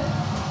 go ahead.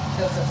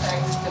 Because the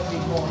facts could be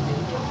more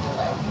manipulated.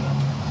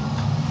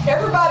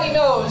 Everybody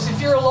knows if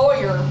you're a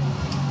lawyer,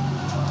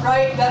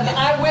 right, that an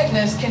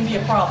eyewitness can be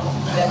a problem.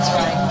 That's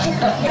right.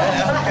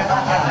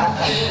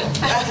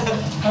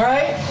 All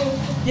right?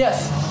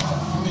 Yes?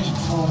 Who is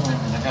 4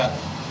 women? I got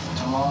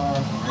Tamar,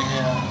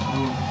 Rahab,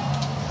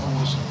 who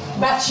was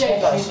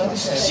Bathsheba.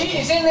 She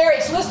is in there.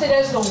 It's listed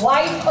as the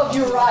wife of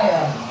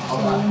Uriah.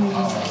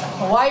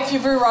 The wife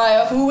of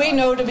Uriah, who we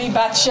know to be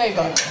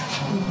Bathsheba.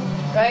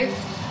 Right?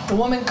 The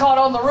woman caught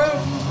on the roof.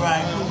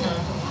 Right.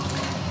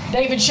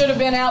 David should have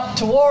been out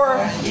to war.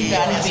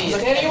 Yeah.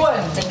 Then he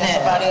wasn't.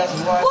 Somebody else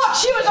was watching. Look,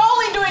 she was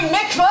only doing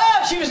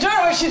mikvah. She was doing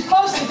what she was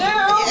supposed to do.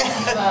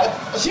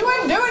 She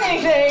wasn't doing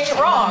anything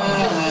wrong.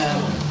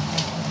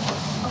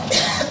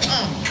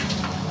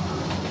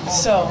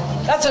 So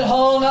that's a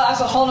whole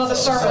nother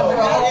sermon for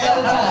a whole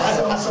other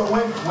time. So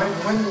when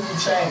did we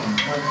change?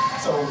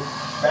 So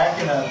back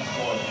in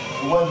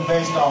it wasn't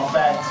based on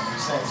facts, you're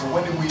saying. So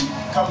when did we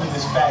come to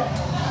this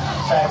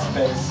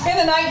facts-based? In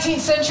the 19th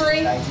century.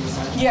 19th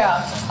century.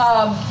 Yeah.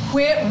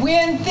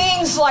 When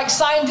things like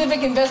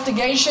scientific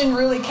investigation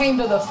really came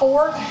to the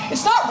fore,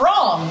 it's not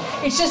wrong.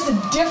 It's just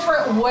a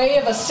different way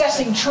of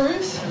assessing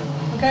truth.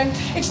 Okay?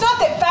 It's not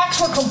that facts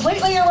were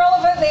completely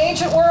irrelevant in the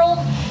ancient world.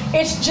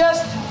 It's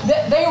just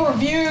that they were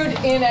viewed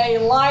in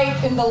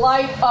the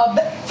light of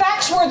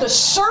facts were the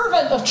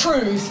servant of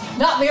truth,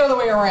 not the other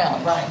way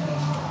around. Right.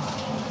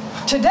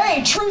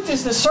 Today, truth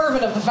is the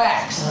servant of the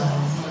facts.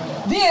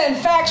 Then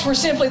facts were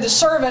simply the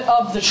servant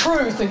of the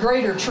truth, the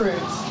greater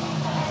truth.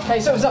 Okay,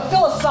 so it was a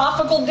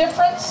philosophical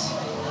difference.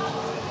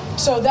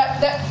 So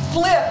that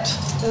flipped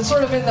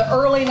sort of in the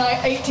early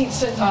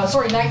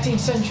 19th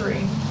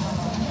century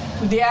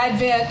with the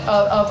advent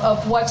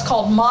of what's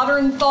called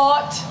modern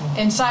thought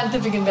and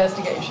scientific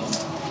investigation.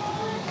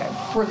 Okay,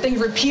 where things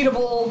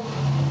repeatable,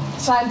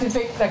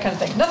 scientific, that kind of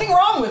thing. Nothing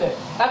wrong with it.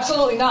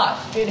 Absolutely not.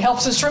 It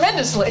helps us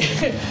tremendously.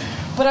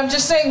 But I'm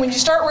just saying, when you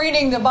start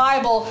reading the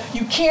Bible,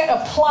 you can't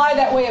apply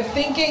that way of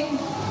thinking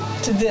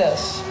to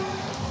this.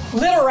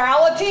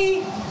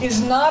 Literality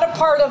is not a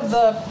part of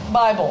the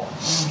Bible.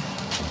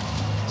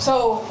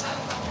 So,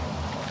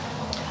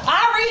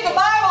 I read the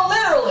Bible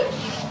literally.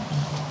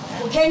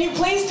 Well, can you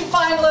please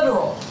define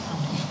literal?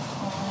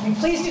 Can you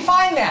please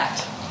define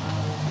that?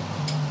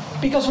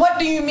 Because what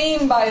do you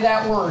mean by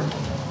that word,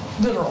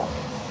 literal?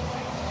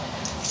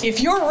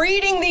 If you're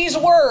reading these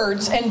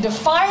words and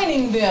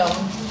defining them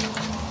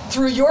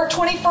through your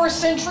 21st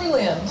century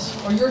lens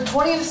or your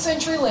 20th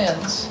century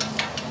lens,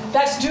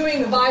 that's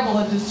doing the Bible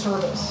a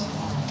disservice.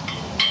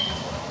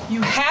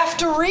 You have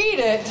to read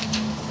it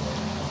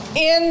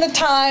in the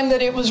time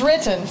that it was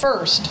written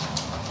first,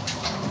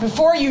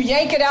 before you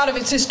yank it out of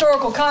its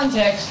historical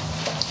context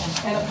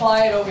and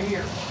apply it over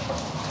here.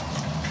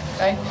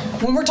 Okay?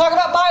 When we're talking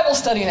about Bible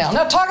study now, I'm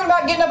not talking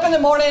about getting up in the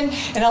morning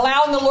and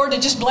allowing the Lord to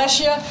just bless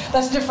you.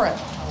 That's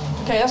different.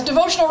 Okay, that's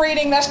devotional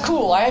reading. That's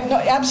cool.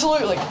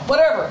 Absolutely,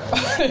 whatever.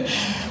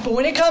 But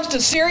when it comes to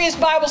serious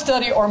Bible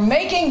study or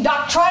making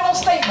doctrinal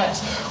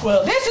statements,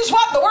 well, this is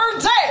what the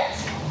Word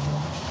says.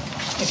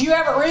 If you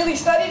haven't really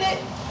studied it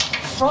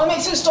from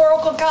its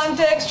historical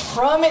context,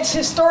 from its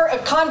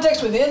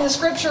context within the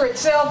Scripture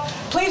itself,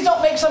 please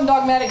don't make some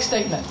dogmatic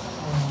statement.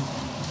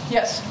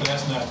 Yes? But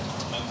that's not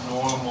a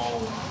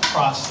normal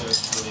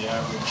process for the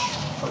average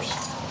person.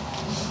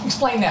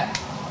 Explain that.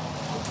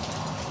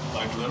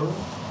 Like literal?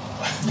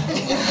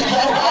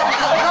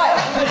 Right.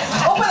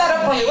 Open that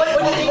up for me. What do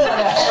you mean by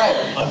that? Right.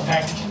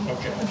 Unpackaging,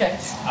 okay. Okay.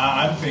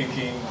 I'm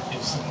thinking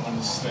if someone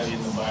is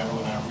studying the Bible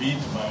and I read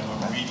the Bible,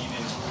 I'm reading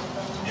it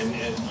and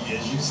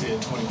as you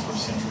said, 21st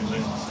century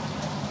lens.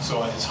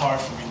 So it's hard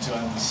for me to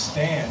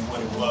understand what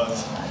it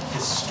was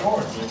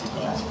historically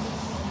because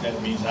that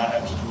means I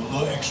have to do a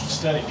little extra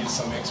study, get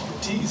some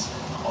expertise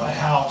on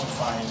how to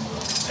find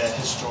that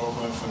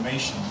historical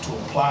information to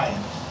apply it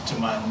to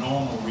my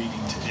normal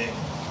reading today.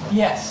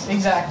 Yes,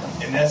 exactly.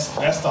 And that's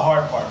the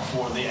hard part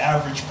for the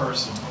average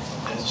person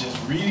that's just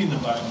reading the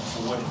Bible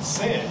for what it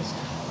says,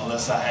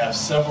 unless I have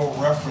several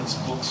reference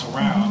books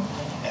around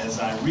as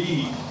I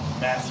read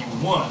Matthew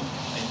 1,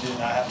 and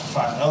then I have to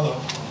find other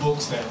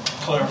books that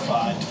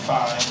clarify,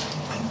 define,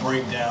 and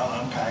break down,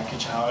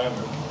 unpackage,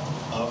 however,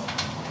 of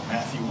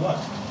Matthew 1.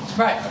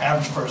 Right. The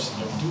average person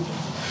don't do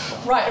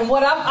that. Right, and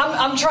what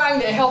I'm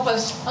trying to help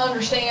us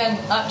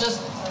understand, not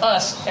just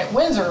us at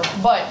Windsor,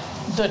 but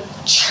the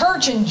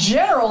church in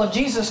general of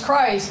Jesus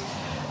Christ,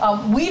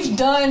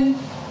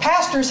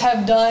 pastors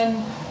have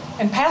done,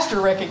 and pastor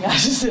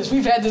recognizes this,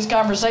 we've had this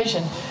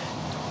conversation,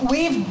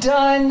 we've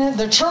done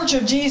the church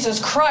of Jesus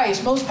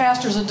Christ, most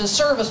pastors, a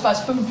disservice by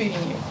spoon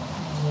feeding you.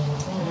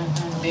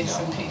 Bits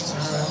and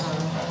pieces.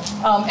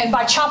 And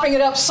by chopping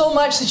it up so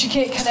much that you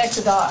can't connect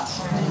the dots.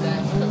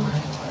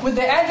 With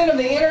the advent of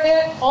the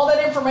internet, all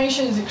that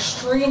information is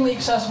extremely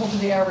accessible to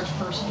the average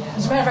person.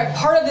 As a matter of fact,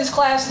 part of this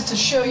class is to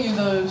show you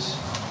those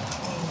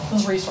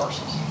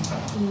resources.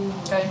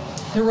 Okay?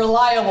 The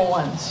reliable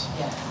ones.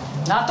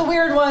 Not the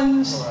weird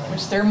ones,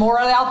 which they're more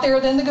out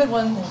there than the good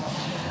ones.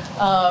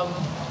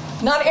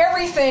 Not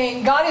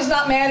everything, God is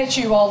not mad at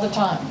you all the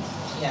time.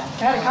 Yeah.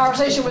 I had a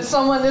conversation with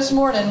someone this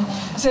morning.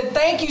 I said,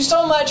 thank you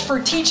so much for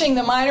teaching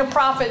the minor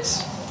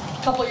prophets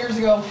a couple of years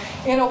ago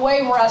in a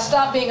way where I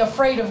stopped being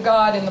afraid of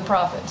God and the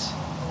prophets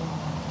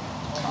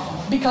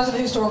because of the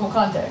historical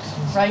context,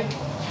 right?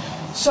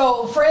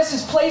 So, for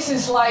instance,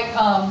 places like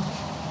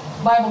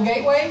Bible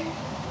Gateway,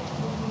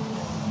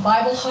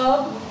 Bible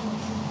Hub,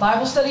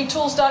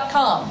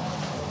 BibleStudyTools.com,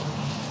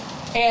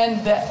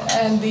 and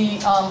the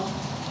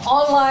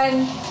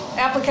online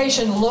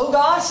application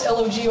Logos,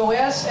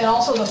 Logos, and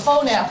also the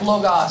phone app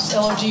Logos,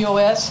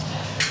 Logos.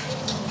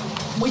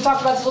 We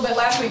talked about this a little bit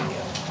last week.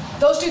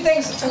 Those two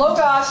things,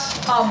 Logos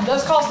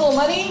does cost a little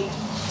money,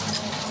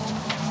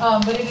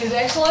 but it is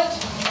excellent.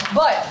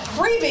 But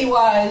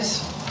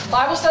freebie-wise,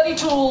 Bible Study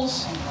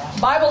Tools,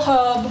 Bible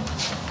Hub,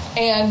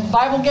 and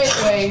Bible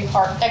Gateway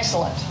are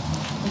excellent,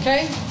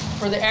 okay,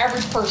 for the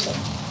average person.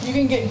 You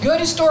can get good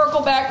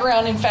historical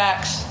background in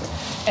facts,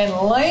 and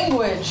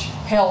language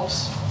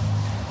helps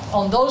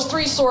on those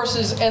three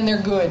sources, and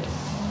they're good.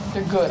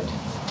 They're good,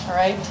 all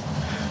right?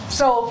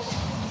 So,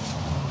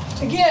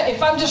 again,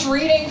 if I'm just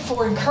reading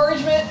for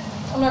encouragement,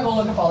 I'm not going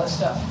to look up all this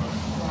stuff.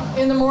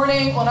 In the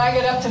morning, when I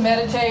get up to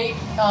meditate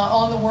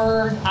on the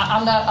Word,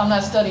 I'm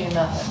not studying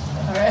nothing.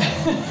 All right.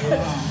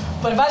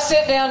 But if I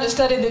sit down to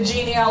study the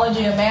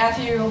genealogy of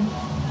Matthew,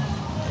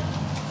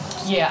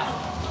 yeah.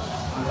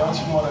 Don't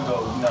you want to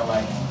go?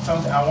 Like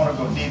something. I want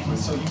to go deeper.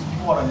 So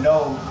you want to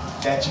know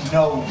that you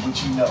know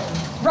what you know.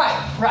 Right.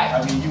 Right.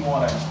 I mean, you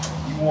want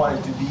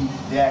it to be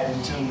that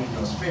in tune in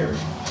your spirit.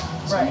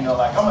 So right.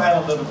 Like I'm an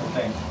analytical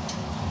thinker.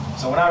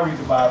 So when I read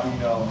the Bible,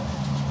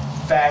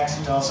 facts,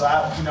 so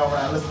I, when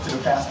I listen to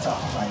the pastor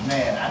talk, I'm like,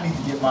 man, I need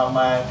to get my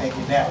mind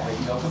thinking that way,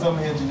 because I'm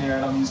an engineer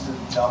and I'm used to,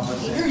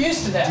 You're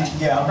used to that.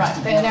 Yeah, I'm right. used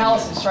to the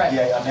analysis, right?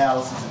 Yeah,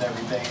 analysis and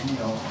everything,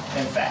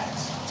 and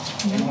facts.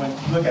 Mm-hmm. And when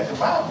you look at the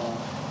Bible,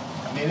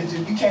 I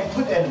mean, you can't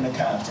put that in the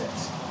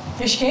context.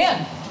 Yes, you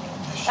can.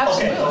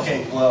 Absolutely.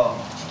 Okay, well,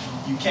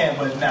 you can,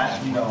 but not,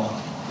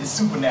 it's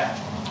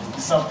supernatural.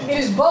 It's something. It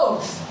is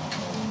both.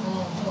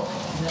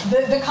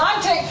 The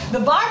context, the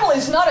Bible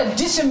is not a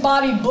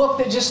disembodied book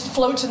that just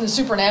floats in the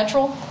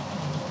supernatural.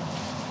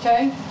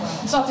 Okay?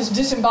 It's not this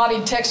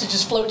disembodied text that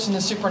just floats in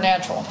the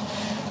supernatural.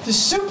 The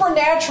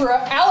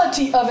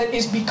supernaturality of it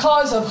is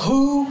because of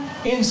who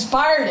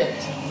inspired it.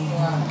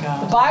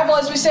 The Bible,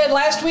 as we said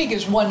last week,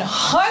 is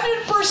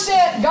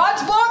 100%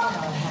 God's book,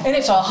 and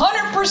it's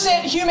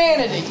 100%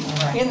 humanity.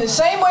 In the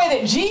same way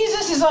that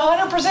Jesus is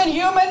 100%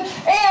 human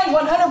and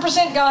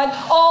 100% God,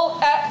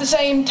 all at the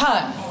same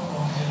time.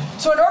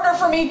 So in order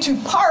for me to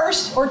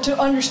parse or to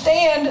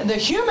understand the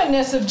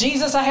humanness of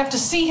Jesus, I have to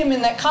see him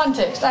in that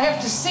context. I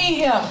have to see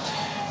him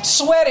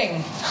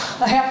sweating.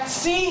 I have to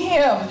see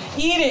him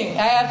eating.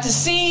 I have to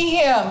see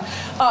him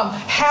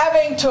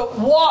having to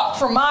walk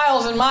for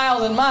miles and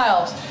miles and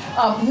miles.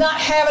 Not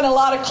having a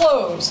lot of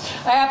clothes.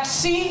 I have to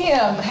see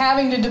him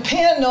having to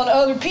depend on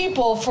other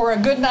people for a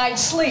good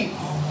night's sleep.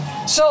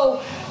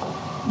 So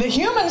the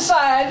human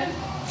side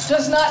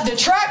does not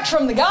detract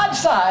from the God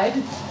side.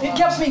 It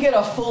helps me get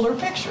a fuller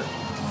picture.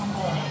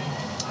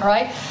 All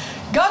right?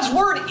 God's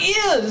Word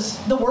is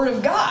the Word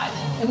of God.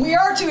 And we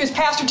are to, as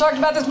Pastor talked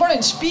about this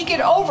morning, speak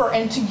it over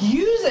and to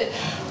use it.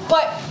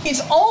 But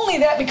it's only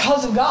that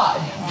because of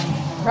God.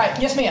 Right?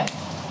 Yes, ma'am.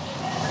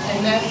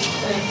 And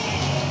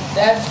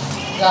that's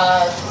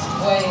God's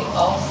way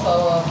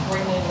also of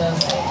bringing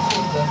us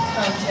into the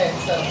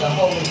context of the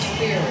Holy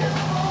Spirit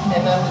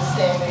and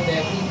understanding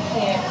that we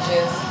can't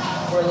just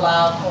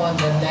rely upon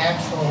the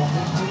natural.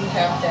 We do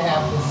have to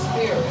have the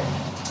Spirit.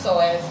 So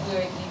as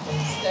we're even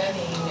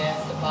studying, as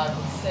the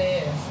Bible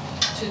says,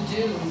 to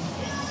do,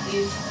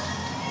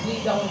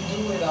 we don't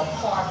do it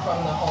apart from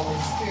the Holy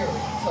Spirit.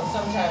 So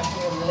sometimes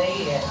we're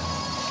led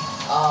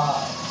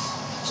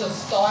to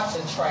start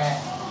the track,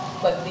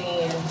 but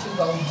then to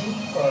go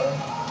deeper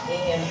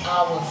in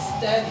our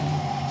study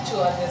to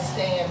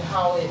understand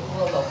how it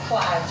will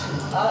apply to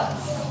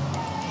us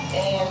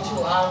and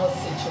to our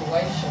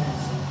situations.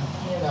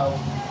 You know,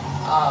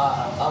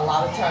 a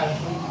lot of times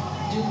we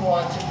do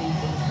want to be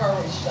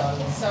encouraged on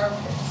the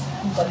surface,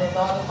 but in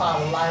order for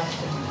our life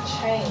to be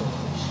changed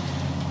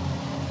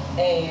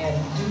and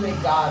do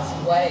it God's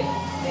way,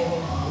 then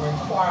it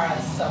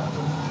requires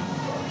something.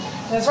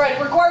 That's right.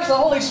 It requires the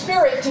Holy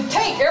Spirit to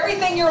take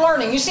everything you're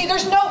learning. You see,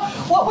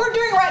 what we're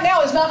doing right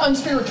now is not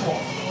unspiritual.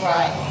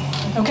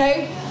 Right.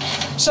 Okay?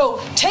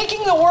 So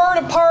taking the Word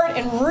apart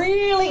and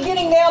really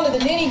getting down to the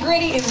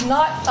nitty-gritty is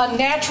not a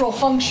natural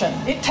function.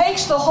 It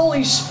takes the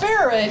Holy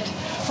Spirit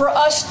for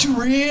us to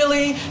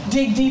really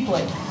dig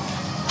deeply.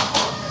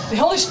 The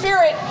Holy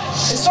Spirit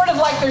is sort of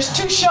like there's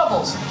two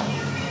shovels.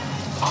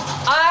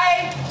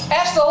 I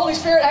ask the Holy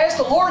Spirit, I ask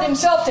the Lord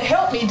Himself to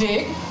help me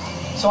dig.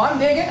 So I'm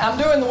digging, I'm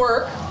doing the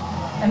work.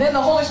 And then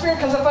the Holy Spirit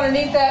comes up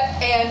underneath that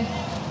and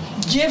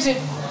gives it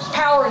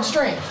power and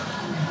strength.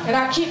 And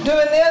I keep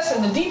doing this,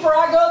 and the deeper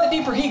I go, the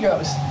deeper He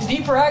goes. The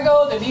deeper I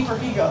go, the deeper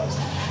He goes.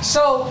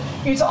 So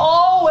it's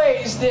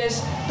always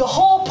this, the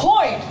whole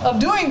point of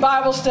doing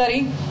Bible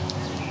study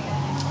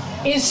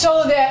is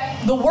so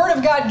that the Word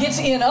of God gets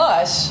in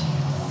us,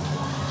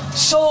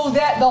 so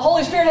that the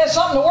Holy Spirit has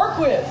something to work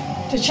with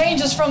to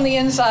change us from the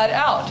inside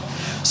out.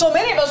 So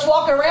many of us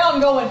walk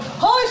around going,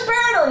 Holy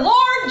Spirit or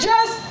Lord,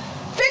 just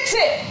fix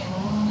it.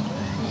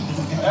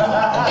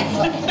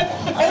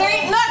 And there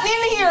ain't nothing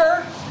in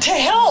here to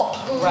help.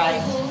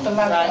 Right.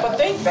 But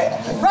they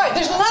bad. Right.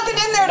 There's nothing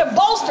in there to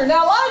bolster.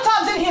 Now, a lot of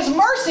times in His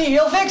mercy,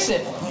 He'll fix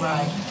it.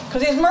 Right.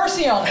 Because He has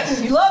mercy on us.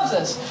 He loves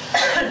us.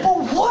 But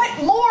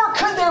what more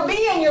could there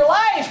be in your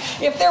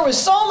life if there was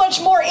so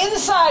much more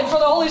inside for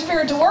the Holy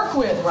Spirit to work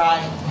with?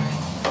 Right.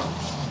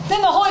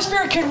 Then the Holy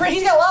Spirit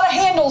He's got a lot of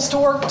handles to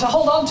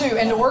hold on to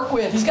and to work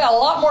with. He's got a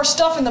lot more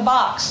stuff in the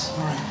box.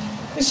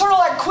 It's sort of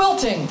like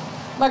quilting.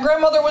 My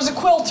grandmother was a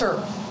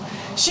quilter.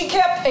 She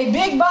kept a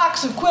big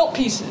box of quilt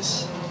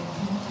pieces.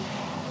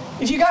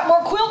 If you got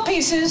more quilt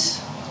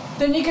pieces,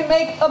 then you can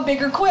make a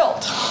bigger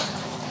quilt.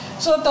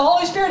 So if the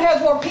Holy Spirit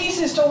has more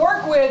pieces to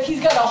work with,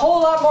 He's got a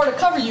whole lot more to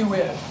cover you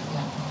with.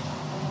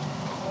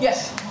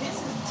 Yes?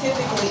 This is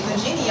typically, the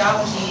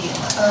genealogy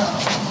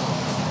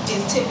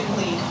is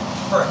typically,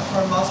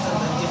 for most of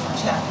the different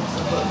chapters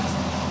of books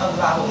of the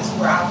Bible, is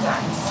where I've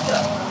gotten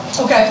stuck.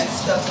 Okay.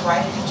 Stuck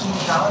right in the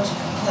genealogy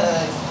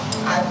because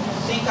I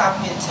think I'm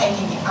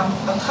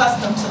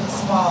accustomed to the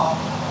small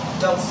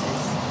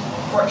doses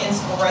for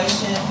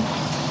inspiration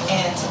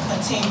and to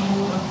continue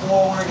moving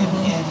forward and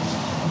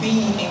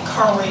being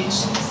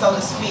encouraged, so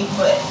to speak.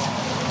 But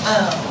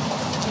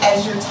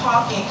as you're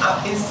talking,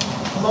 it's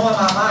blowing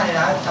my mind, and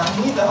I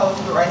need the Holy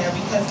Spirit right now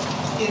because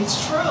it's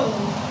true.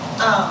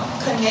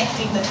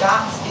 Connecting the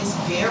dots is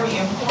very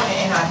important,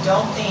 and I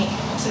don't think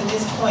to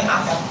this point I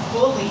have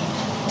fully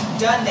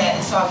done that.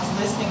 And so I was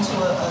listening to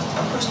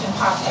a Christian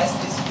podcast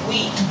this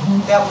week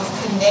that was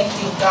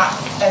connecting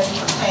dots as it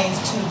pertains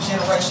to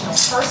generational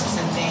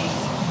curses and things.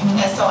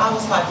 And so I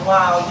was like,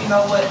 wow, you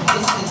know what,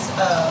 this is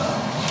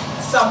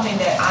something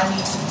that I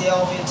need to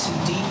delve into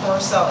deeper.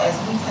 So as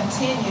we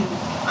continue,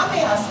 I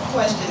may have some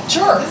questions.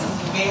 Sure. This is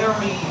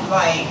very,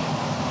 like,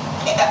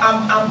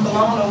 I'm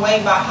blown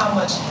away by how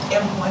much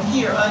everyone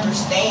here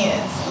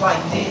understands like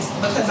this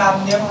because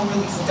I've never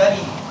really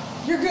studied.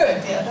 You're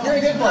good. You're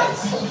in a good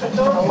place.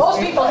 Most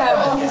people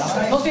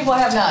haven't. Most people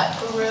have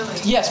not. Really?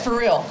 Yes, for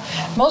real.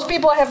 Most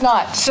people have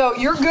not. So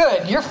you're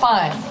good. You're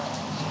fine.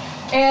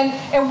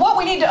 And what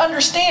we need to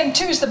understand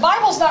too is the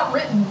Bible's not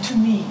written to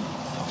me.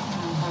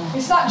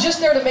 It's not just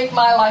there to make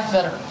my life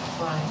better.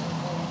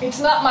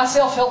 It's not my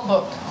self-help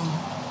book.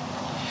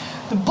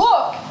 The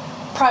book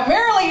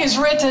primarily is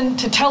written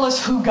to tell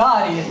us who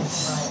God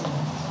is.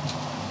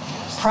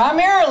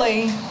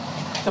 Primarily,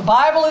 the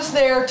Bible is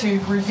there to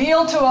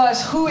reveal to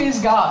us who is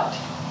God.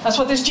 That's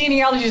what this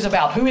genealogy is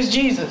about. Who is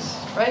Jesus,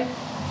 right?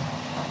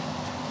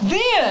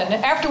 Then,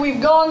 after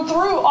we've gone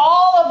through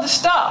all of the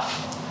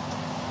stuff,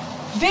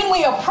 then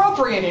we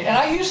appropriate it. And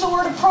I use the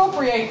word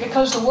appropriate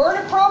because the word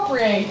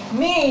appropriate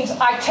means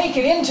I take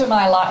it into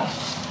my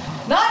life.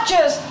 Not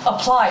just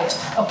apply it.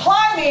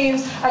 Apply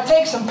means I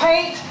take some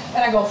paint and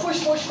I go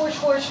whoosh, whoosh, whoosh,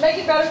 whoosh, make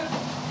it better.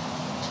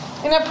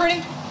 Isn't that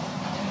pretty?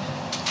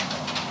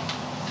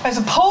 As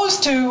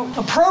opposed to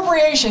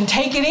appropriation,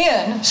 take it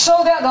in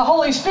so that the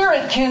Holy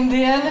Spirit can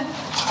then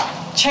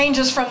change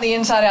us from the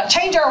inside out.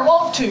 Change our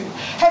want to.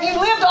 Have you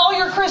lived all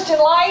your Christian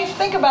life?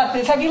 Think about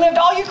this. Have you lived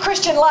all your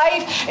Christian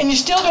life and you're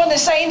still doing the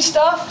same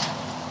stuff?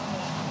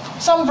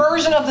 Some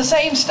version of the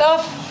same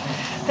stuff?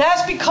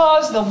 That's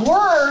because the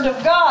Word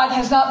of God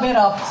has not been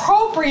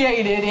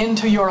appropriated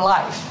into your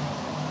life.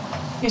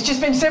 It's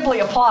just been simply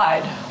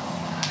applied,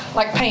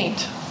 like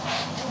paint.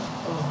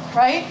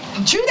 Right?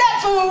 Chew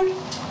that food.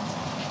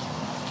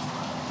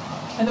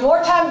 And the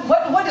more time,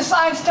 what does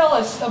science tell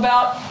us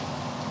about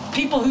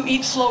people who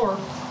eat slower?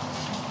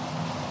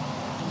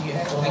 You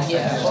get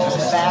fuller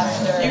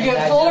faster. You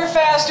get fuller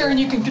faster and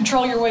you can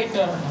control your weight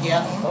better.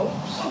 Yeah.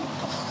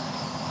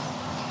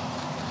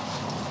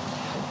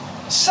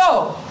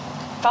 So,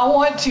 if I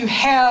want to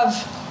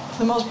have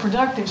the most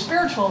productive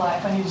spiritual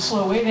life, I need to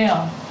slow way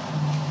down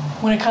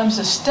when it comes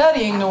to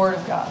studying the Word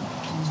of God.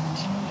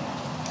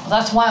 Well,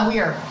 that's why we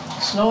are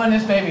slowing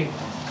this baby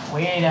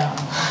way down.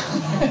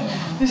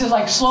 This is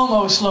like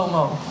slow-mo,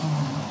 slow-mo.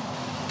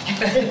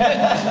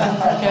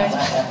 Okay?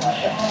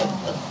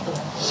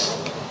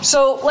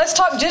 So let's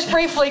talk just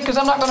briefly, because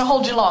I'm not going to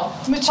hold you long.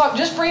 Let me talk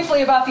just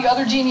briefly about the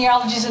other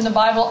genealogies in the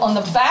Bible. On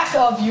the back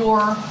of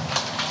your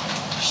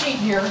sheet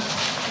here,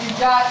 you've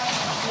got,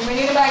 we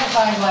need a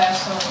magnifying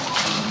glass. So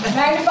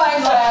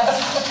magnifying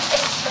glass.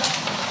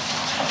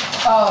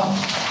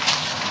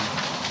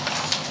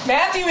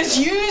 Matthew is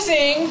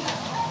using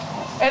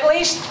at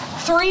least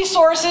 3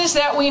 sources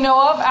that we know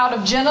of out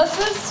of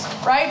Genesis,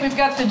 right? We've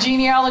got the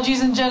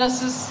genealogies in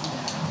Genesis.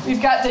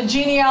 We've got the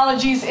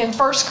genealogies in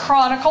 1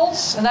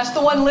 Chronicles, and that's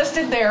the one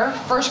listed there.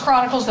 1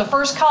 Chronicles, the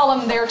first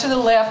column there to the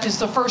left is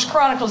the 1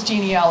 Chronicles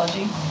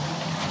genealogy.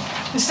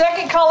 The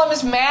second column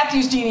is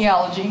Matthew's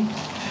genealogy,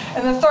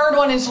 and the third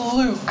one is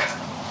Luke.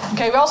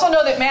 Okay, we also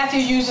know that Matthew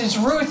uses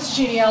Ruth's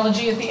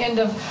genealogy at the end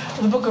of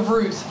the book of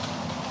Ruth.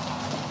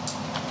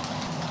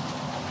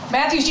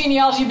 Matthew's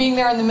genealogy being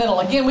there in the middle.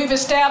 Again, we've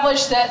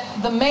established that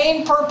the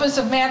main purpose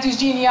of Matthew's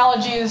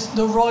genealogy is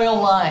the royal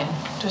line,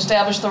 to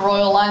establish the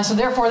royal line. So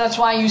therefore, that's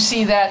why you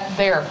see that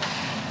there.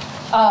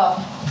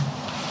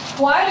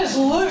 Why does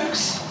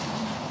Luke's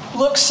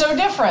look so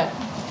different?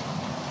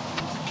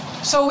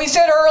 So we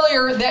said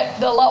earlier that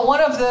one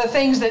of the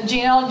things that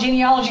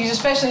genealogies,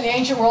 especially in the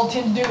ancient world,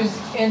 tend to do is,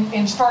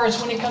 as far as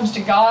when it comes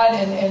to God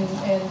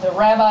and the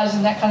rabbis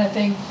and that kind of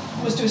thing,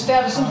 was to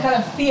establish some kind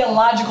of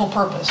theological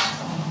purpose.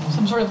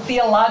 Some sort of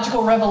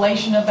theological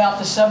revelation about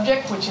the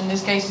subject, which in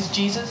this case is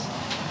Jesus.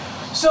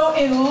 So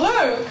in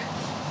Luke,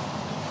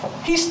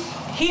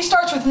 he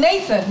starts with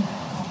Nathan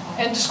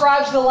and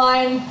describes the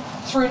line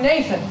through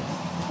Nathan.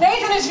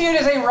 Nathan is viewed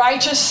as a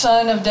righteous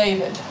son of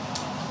David.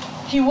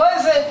 He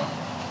wasn't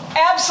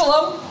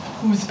Absalom,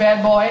 who was a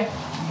bad boy,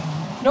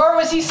 nor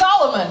was he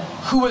Solomon,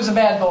 who was a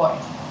bad boy.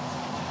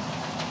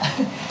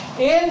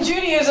 In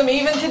Judaism,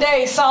 even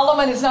today,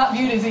 Solomon is not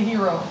viewed as a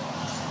hero.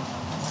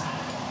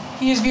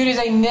 He is viewed as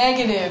a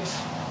negative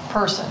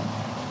person.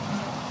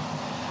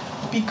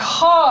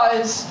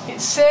 Because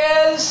it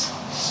says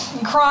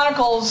in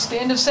Chronicles, at the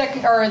end of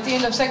Second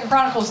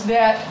Chronicles,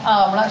 that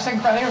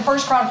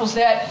First Chronicles,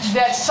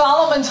 that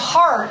Solomon's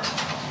heart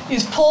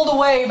is pulled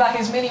away by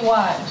his many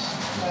wives.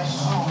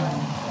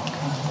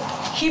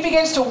 He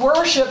begins to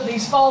worship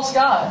these false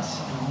gods.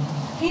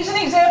 He's an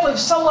example of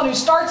someone who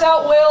starts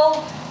out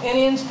well and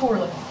ends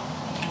poorly.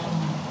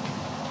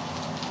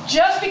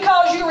 Just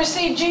because you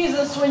received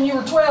Jesus when you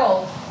were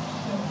 12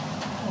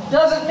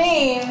 doesn't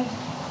mean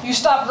you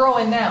stop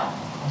growing now.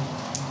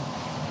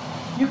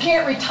 You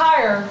can't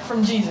retire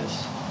from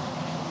Jesus.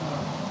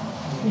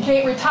 You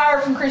can't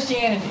retire from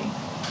Christianity.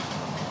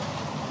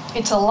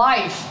 It's a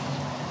life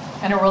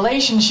and a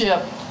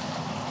relationship,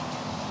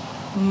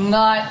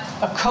 not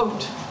a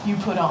coat you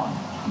put on.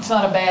 It's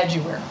not a badge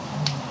you wear.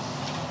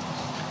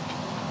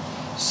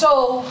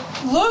 So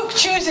Luke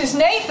chooses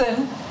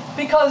Nathan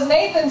because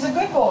Nathan's a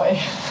good boy.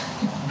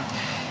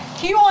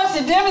 He wants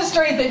to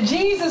demonstrate that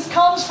Jesus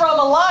comes from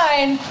a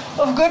line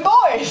of good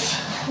boys.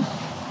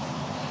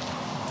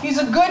 He's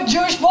a good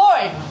Jewish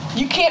boy.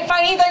 You can't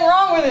find anything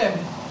wrong with him.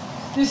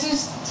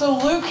 So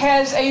Luke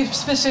has a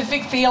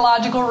specific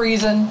theological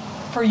reason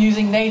for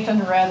using Nathan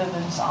rather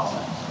than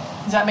Solomon.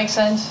 Does that make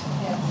sense?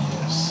 Yeah.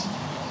 Yes.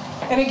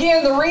 And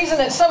again, the reason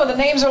that some of the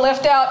names are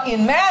left out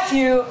in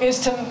Matthew is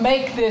to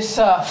make this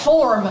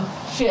form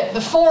fit.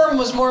 The form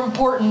was more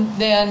important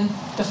than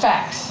the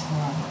facts.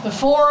 The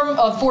form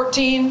of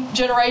 14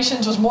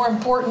 generations was more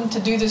important to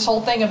do this whole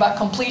thing about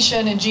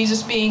completion and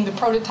Jesus being the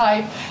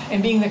prototype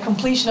and being the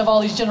completion of all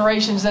these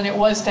generations than it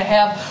was to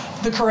have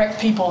the correct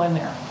people in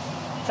there.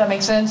 Does that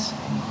make sense? I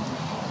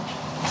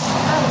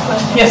have a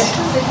question. Yes.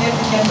 What's the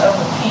significance of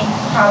the pink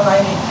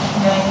highlighted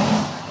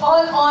names?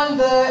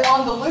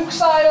 On the Luke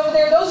side over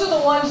there, those are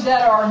the ones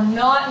that are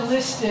not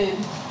listed,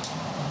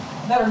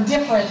 that are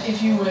different,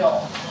 if you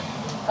will,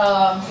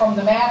 from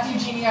the Matthew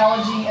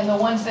genealogy and the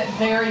ones that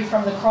vary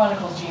from the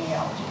Chronicles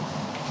genealogy.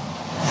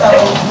 So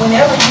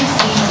whenever you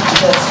see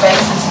the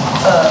spaces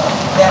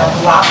that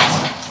are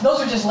blocked, those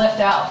are just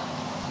left out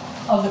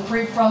of the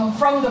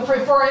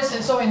for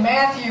instance, so in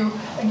Matthew,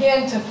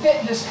 again, to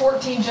fit this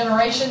 14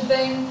 generation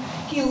thing,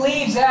 he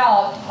leaves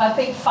out, I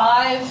think,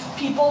 5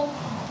 people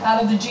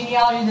out of the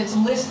genealogy that's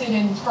listed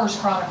in 1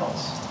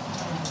 Chronicles.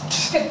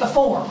 Just fit the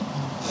form.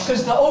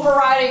 Because the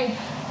overriding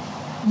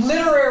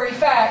literary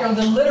fact, or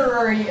the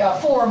literary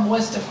form,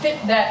 was to fit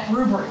that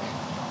rubric.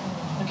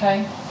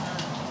 Okay?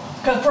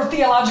 Because for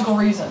theological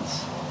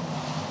reasons.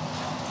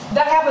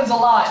 That happens a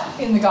lot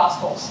in the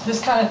Gospels.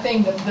 This kind of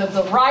thing.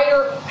 The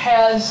writer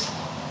has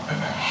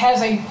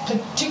a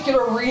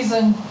particular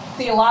reason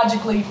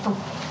theologically for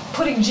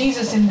putting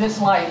Jesus in this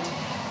light,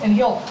 and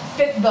he'll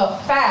fit the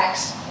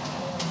facts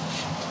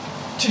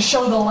to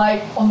show the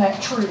light on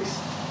that truth.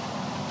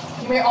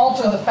 You may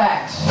alter the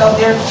facts. So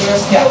there's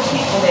still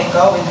people that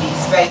go in these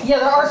spaces. Yeah,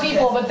 there are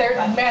people, but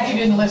Matthew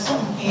didn't listen.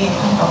 Okay,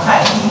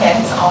 he had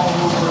his own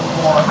rubric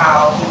for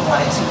how he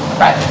wanted to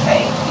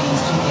replicate these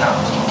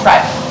genealogies.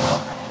 Right.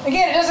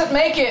 Again, it doesn't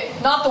make it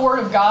not the Word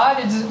of God.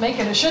 It doesn't make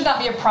it. It should not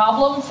be a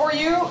problem for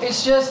you.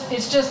 It's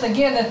just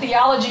again, the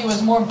theology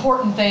was more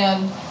important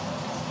than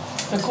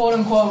the quote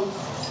unquote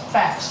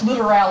facts,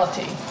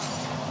 literality,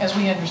 as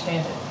we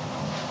understand it.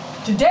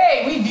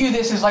 Today, we view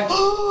this as like,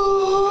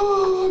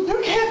 oh,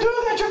 you can't do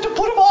that. You have to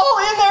put them all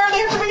in there. They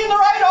have to be in the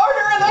right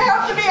order, and they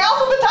have to be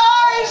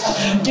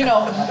alphabetized. You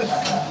know,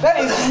 that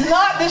is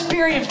not this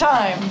period of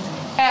time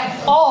at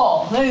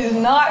all. That is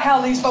not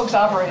how these folks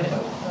operated.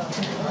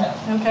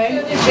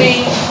 Okay? Could it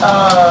be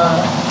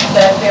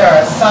that their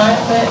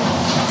assignment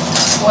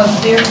was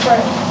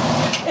different?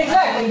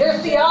 Exactly. Their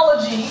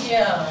theology,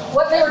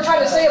 what they were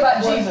trying to say about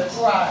Jesus.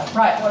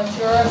 Right. What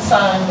your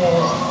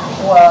assignment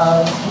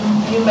was,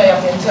 you may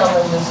have been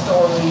telling the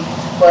story,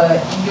 but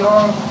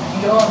your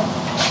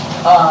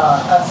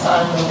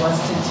assignment was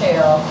to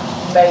tell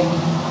maybe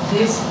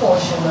this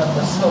portion of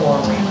the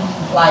story,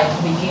 like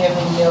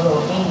beginning,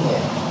 middle, end.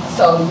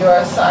 So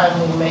your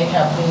assignment may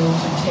have been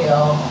to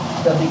tell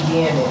the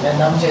beginning, and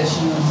I'm just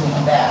using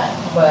that.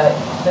 But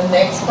the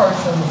next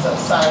person's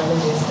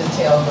assignment is to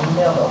tell the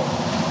middle.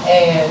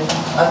 And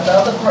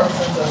another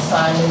person's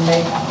assignment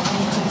may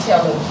be to tell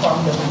it from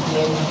the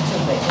beginning to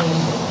the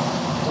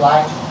ending,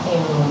 like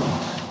in Luke.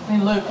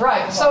 In Luke,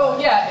 right. So,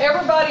 yeah,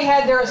 everybody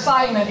had their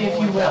assignment, if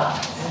you will.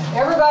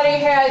 Everybody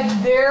had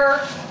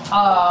their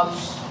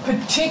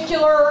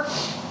particular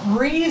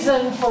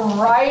reason for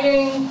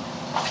writing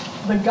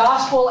the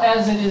gospel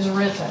as it is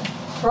written.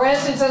 For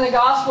instance, in the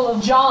Gospel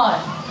of John,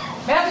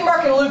 Matthew,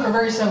 Mark, and Luke are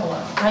very similar,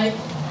 right?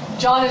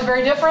 John is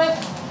very different.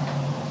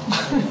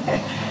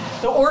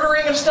 The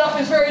ordering of stuff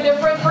is very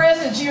different. For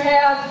instance,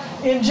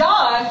 in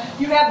John,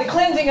 you have the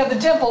cleansing of the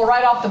temple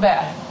right off the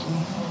bat.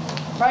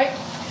 Right?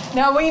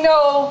 Now we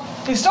know,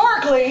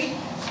 historically,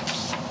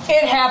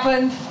 it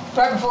happened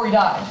right before he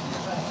died.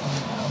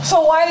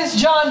 So why does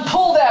John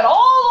pull that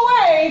all the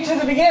way to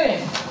the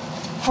beginning?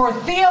 For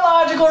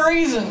theological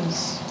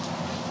reasons.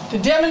 To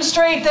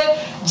demonstrate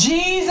that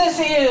Jesus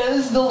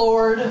is the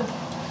Lord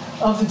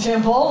of the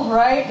temple,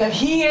 right? That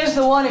he is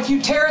the one, if you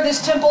tear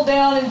this temple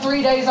down in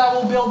 3 days, I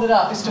will build it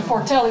up. It's to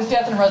foretell his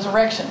death and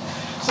resurrection.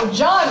 So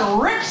John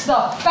rips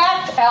the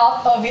fact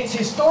out of its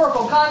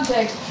historical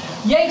context,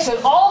 yanks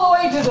it all the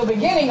way to the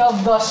beginning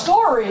of the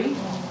story,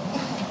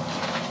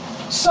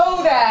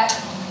 so that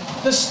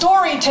the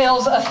story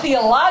tells a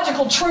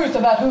theological truth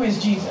about who is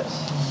Jesus.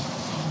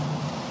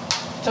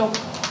 So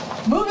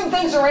moving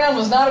things around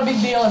was not a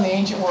big deal in the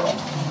ancient world.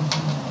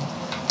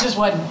 Just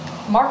wasn't.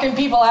 Marking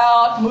people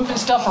out, moving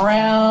stuff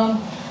around,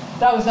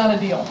 that was not a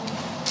deal.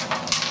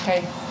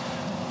 Okay?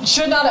 It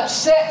should not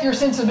upset your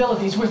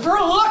sensibilities. If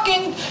you're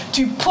looking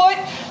to put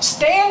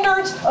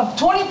standards of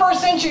 21st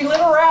century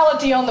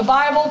literality on the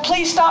Bible,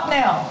 please stop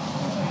now.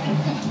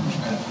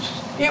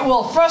 It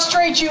will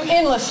frustrate you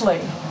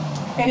endlessly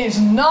and is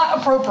not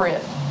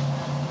appropriate.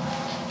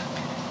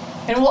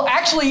 And will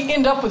actually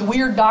end up with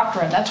weird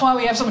doctrine. That's why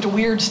we have so much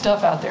weird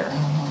stuff out there.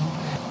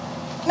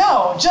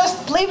 No,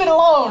 just leave it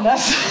alone.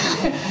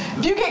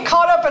 If you get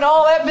caught up in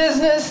all that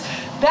business,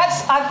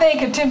 that's, I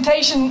think, a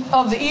temptation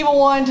of the evil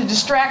one to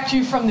distract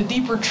you from the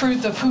deeper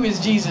truth of who is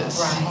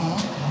Jesus.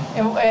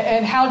 Right.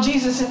 And how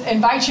Jesus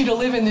invites you to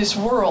live in this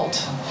world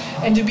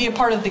and to be a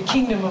part of the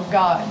kingdom of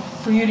God.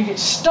 For you to get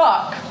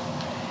stuck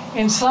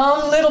in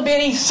some little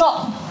bitty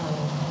something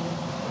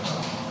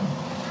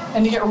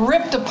and to get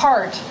ripped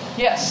apart.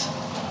 Yes?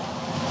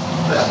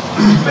 That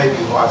may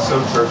be why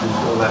some churches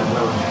don't let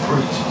women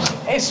preach.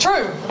 It's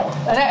true.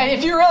 And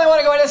if you really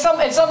want to go into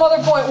at some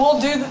other point,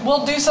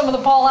 we'll do some of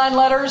the Pauline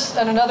letters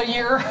in another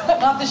year.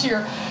 Not this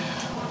year.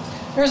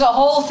 There's a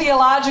whole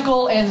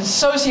theological and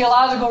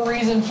sociological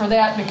reason for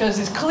that, because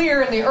it's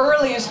clear in the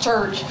earliest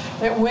church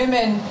that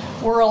women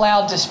were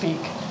allowed to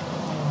speak.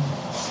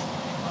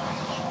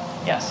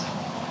 Yes.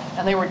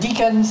 And they were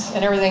deacons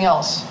and everything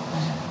else.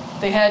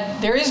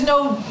 There is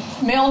no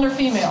male nor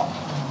female,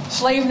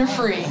 slave nor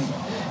free,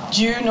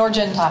 Jew nor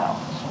Gentile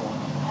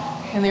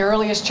in the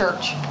earliest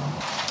church.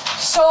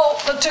 So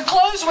to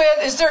close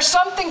with, is there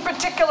something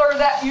particular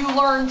that you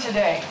learned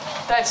today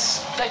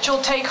that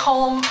you'll take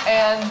home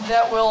and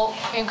that will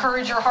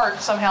encourage your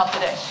heart somehow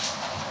today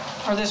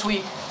or this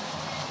week?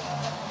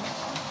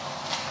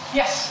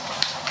 Yes?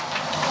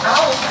 I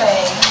would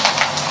say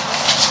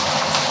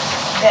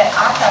that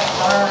I have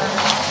learned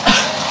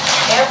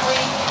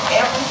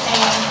everything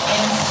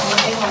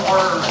within the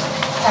Word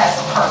has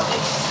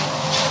purpose.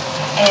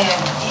 And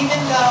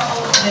even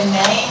though the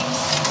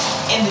names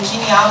in the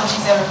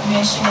genealogies that are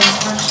mentioned in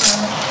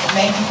Scripture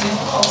may be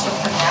difficult to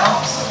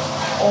pronounce,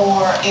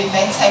 or it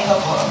may take up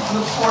a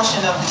good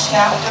portion of the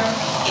chapter,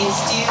 it's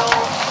still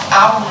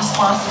our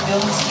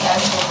responsibility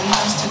as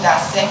believers to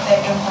dissect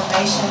that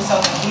information so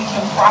that we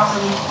can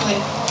properly put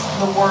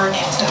the word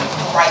into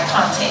the right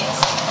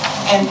context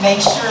and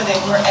make sure that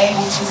we're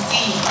able to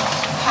see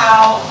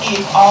how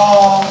it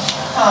all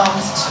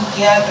comes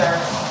together,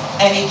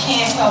 and it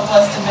can help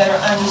us to better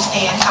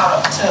understand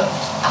how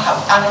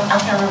I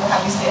can't remember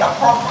how you said,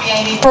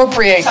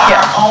 appropriate to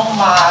our own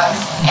lives,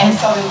 and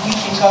so that we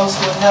can go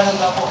to another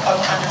level of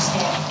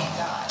understanding in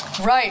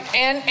God. Right,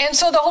 and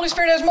so the Holy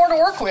Spirit has more to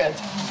work with.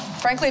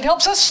 Frankly, it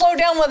helps us slow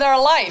down with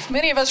our life.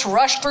 Many of us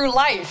rush through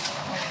life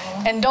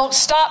and don't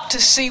stop to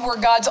see where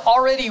God's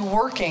already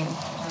working.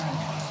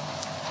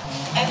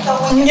 And so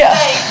when you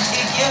say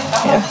it gives the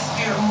Holy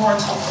Spirit more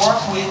to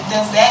work with,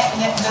 does that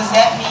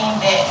mean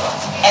that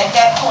at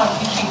that point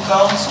we can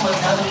go to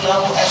another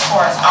level as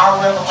far as our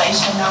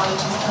revelation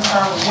knowledge is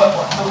concerned, what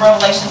the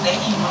revelations that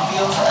He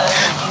revealed to us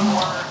in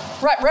Word?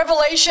 Right,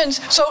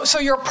 revelations. So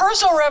your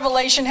personal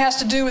revelation has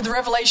to do with the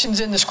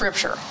revelations in the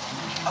Scripture.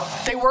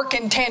 Okay. They work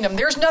in tandem.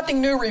 There's nothing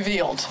new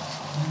revealed.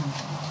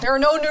 There are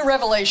no new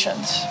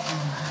revelations.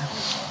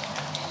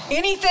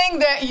 Anything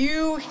that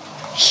you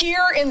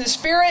hear in the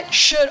Spirit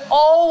should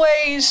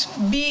always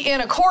be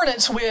in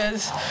accordance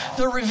with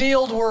the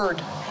revealed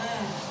Word.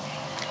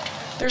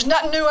 There's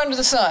nothing new under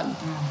the sun.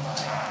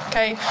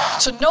 Okay?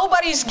 So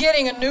nobody's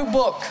getting a new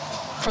book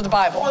for the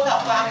Bible. Well,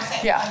 no, I'm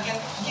saying, I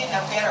guess getting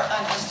a better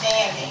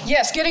understanding.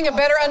 Yes, getting a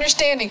better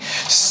understanding.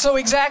 So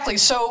exactly.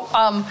 So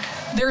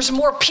there's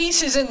more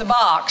pieces in the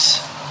box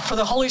for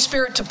the Holy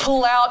Spirit to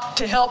pull out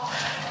to help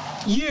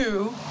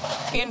you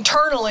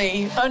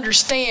internally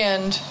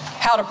understand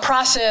how to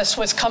process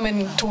what's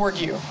coming toward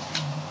you.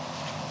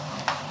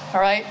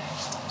 All right?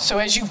 So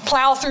as you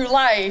plow through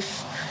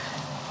life,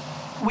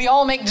 we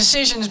all make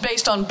decisions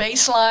based on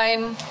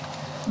baseline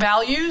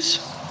values.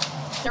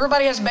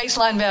 Everybody has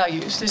baseline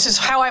values. This is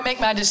how I make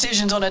my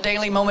decisions on a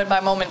daily,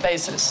 moment-by-moment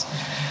basis.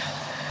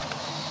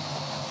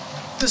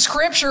 The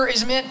Scripture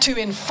is meant to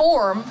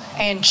inform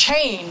and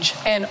change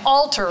and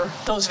alter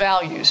those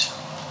values.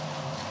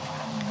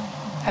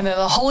 And then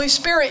the Holy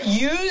Spirit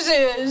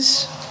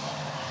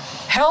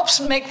helps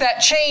make that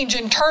change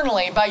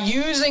internally by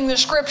using the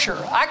Scripture.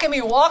 I can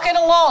be walking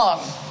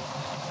along.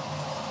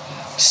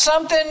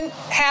 Something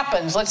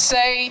happens. Let's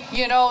say,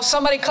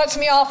 somebody cuts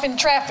me off in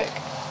traffic.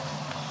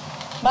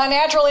 My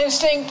natural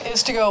instinct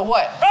is to go,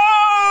 what?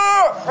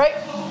 Ah! Right?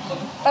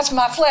 That's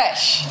my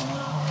flesh.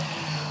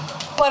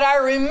 But I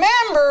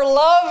remember,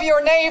 love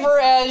your neighbor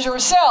as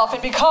yourself.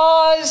 And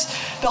because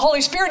the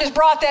Holy Spirit has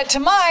brought that to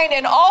mind,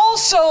 and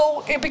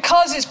also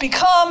because it's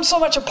become so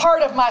much a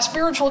part of my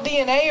spiritual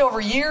DNA over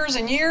years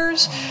and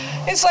years,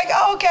 it's like,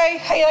 oh, okay,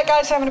 hey, that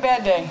guy's having a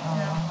bad day.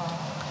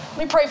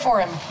 Let me pray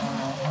for him.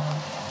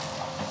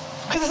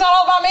 Because it's not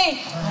all about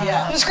me.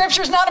 The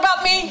Scripture's not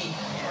about me.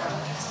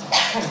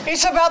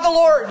 It's about the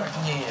Lord.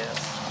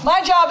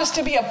 My job is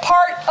to be a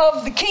part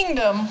of the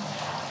kingdom,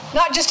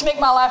 not just to make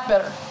my life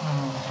better.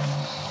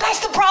 That's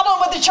the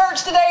problem with the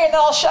church today, and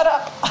I'll shut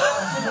up.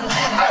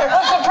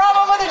 That's the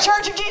problem with the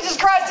Church of Jesus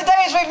Christ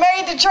today, is we've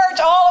made the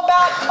church all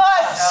about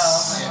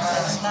us.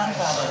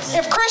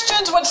 If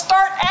Christians would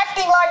start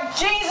acting like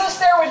Jesus,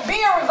 there would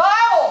be a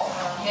revival.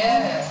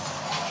 Yes.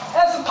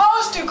 As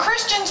opposed to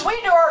Christians, we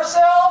do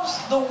ourselves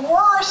the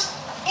worst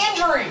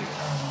injury.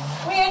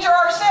 We injure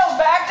ourselves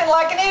by acting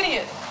like an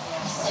idiot.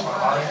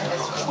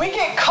 We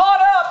get caught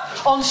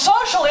up on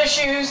social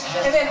issues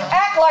and then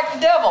act like the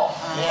devil.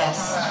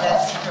 Yes,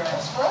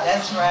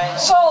 that's right.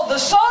 So the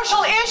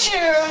social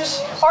issues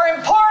are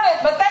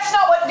important, but that's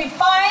not what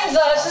defines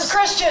us as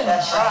Christians.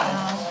 That's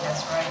right.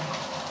 That's right.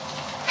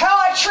 How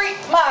I treat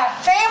my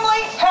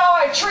family, how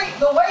I treat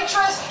the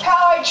waitress,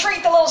 how I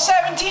treat the little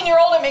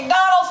 17-year-old at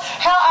McDonald's,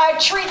 how I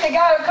treat the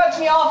guy who cuts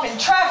me off in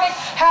traffic,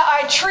 how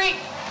I treat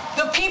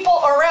the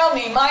people around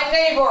me, my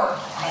neighbor.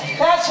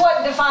 That's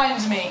what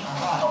defines me.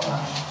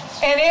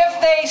 And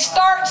if they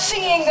start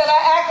seeing that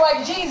I act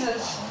like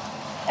Jesus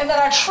and that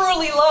I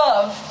truly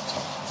love,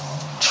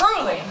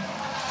 truly,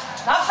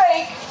 not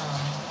fake,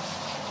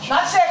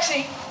 not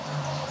sexy,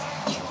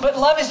 but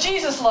love is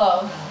Jesus'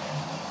 love,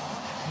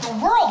 the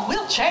world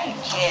will change.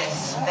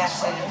 Yes,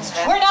 that's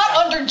it. We're not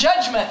under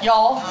judgment,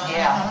 y'all.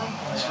 Yeah.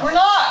 We're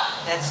not.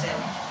 That's it.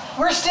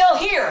 We're still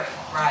here.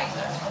 Right.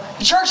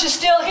 The church is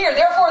still here.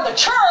 Therefore, the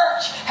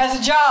church has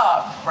a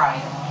job.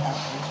 Right.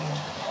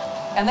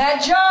 And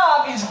that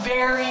job is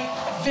very,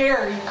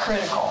 very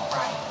critical.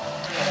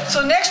 Right.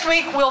 So next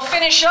week, we'll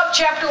finish up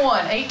chapter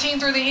 1, 18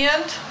 through the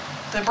end,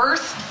 the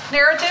birth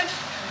narrative.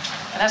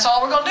 And that's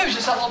all we're going to do, is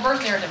just that little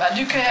birth narrative.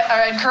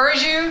 I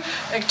encourage you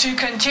to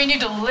continue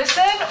to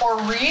listen or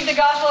read the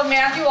Gospel of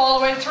Matthew all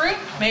the way through,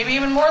 maybe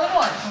even more than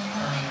one.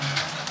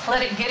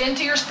 Let it get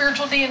into your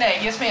spiritual DNA.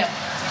 Yes, ma'am?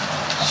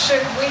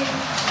 Should we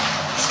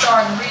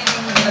start reading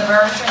the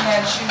version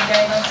that you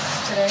gave us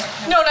today?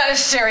 No, not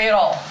necessary at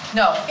all.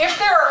 No. If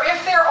there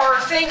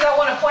are things I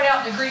want to point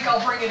out in the Greek,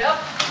 I'll bring it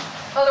up.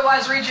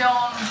 Otherwise, read your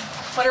own,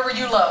 whatever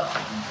you love.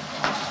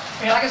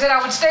 Like I said, I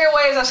would stay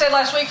away, as I said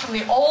last week, from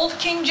the old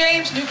King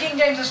James. New King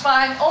James is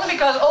fine, only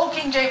because old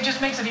King James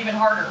just makes it even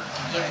harder.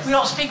 Yes. We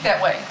don't speak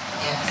that way.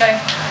 Yes. Okay?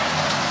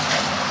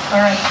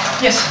 All right.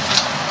 Yes?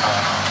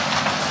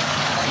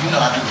 You know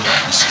I do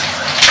love this thing.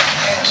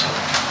 So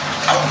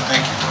I want to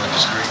thank you for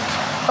this great.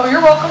 Oh,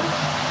 you're welcome.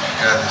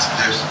 Because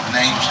there's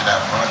names that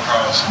I've run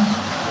across in the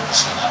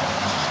books and I don't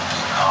know who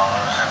they are,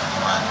 I have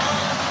no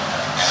idea.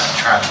 And I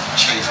try to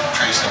trace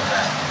them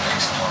back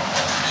based on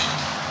what they did.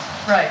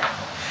 Right.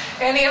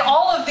 And in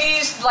all of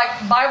these, like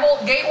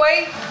Bible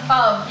Gateway,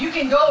 you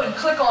can go and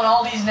click on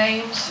all these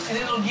names and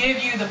it'll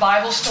give you the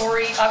Bible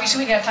story.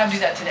 Obviously, we didn't have time to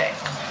do that today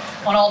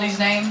on all these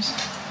names.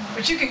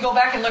 But you can go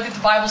back and look at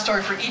the Bible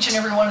story for each and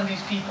every one of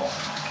these people.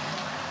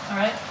 All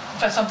right? If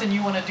that's something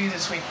you want to do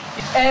this week.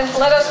 And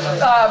let us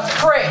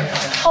pray.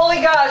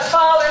 Holy God,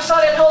 Father,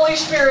 Son, and Holy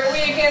Spirit,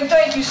 we again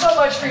thank you so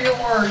much for your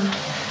word.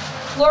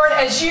 Lord,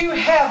 as you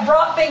have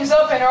brought things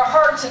up in our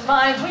hearts and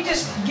minds, we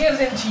just give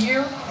them to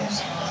you.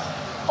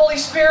 Holy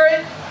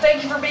Spirit,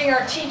 thank you for being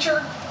our teacher.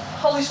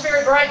 Holy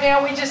Spirit, right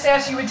now we just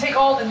ask you would take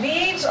all the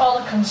needs, all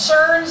the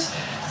concerns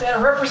that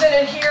are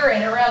represented here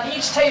and around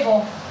each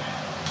table,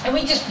 and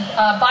we just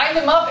bind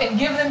them up and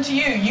give them to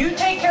you. You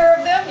take care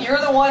of them. You're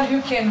the one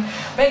who can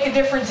make a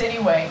difference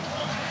anyway.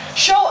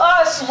 Show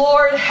us,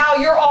 Lord, how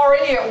you're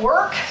already at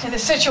work in the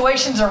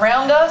situations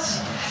around us.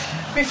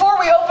 Before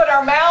we open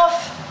our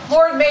mouth,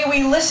 Lord, may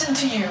we listen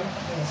to you.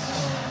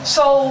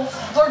 So,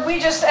 Lord, we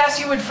just ask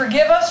you would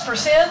forgive us for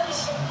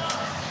sins.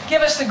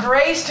 Give us the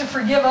grace to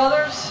forgive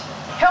others.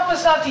 Help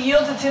us not to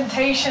yield to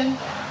temptation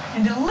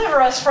and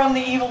deliver us from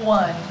the evil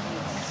one.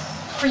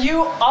 For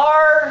you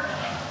are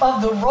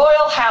of the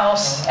royal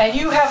house, and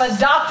you have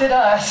adopted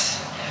us,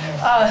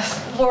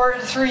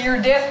 Lord, through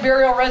your death,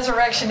 burial,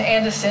 resurrection,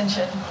 and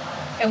ascension.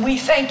 And we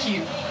thank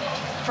you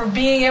for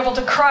being able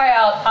to cry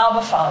out,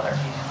 Abba, Father.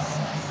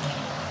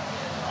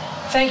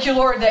 Thank you,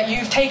 Lord, that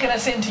you've taken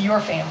us into your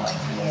family.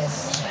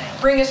 Yes.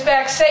 Bring us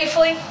back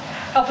safely.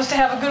 Help us to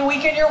have a good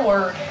week in your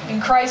word.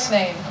 In Christ's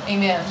name,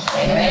 amen.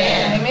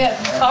 Amen.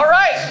 Amen. All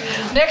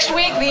right. Next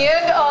week, the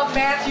end of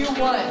Matthew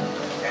 1.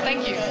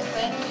 Thank you.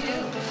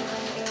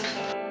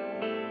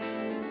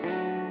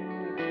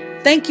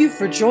 Thank you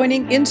for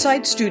joining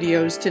Inside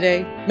Studios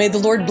today. May the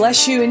Lord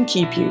bless you and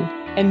keep you.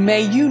 And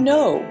may you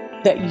know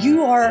that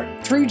you are,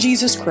 through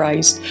Jesus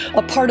Christ,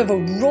 a part of a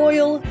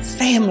royal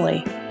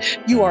family.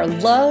 You are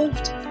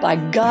loved by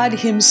God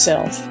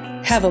Himself.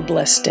 Have a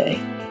blessed day.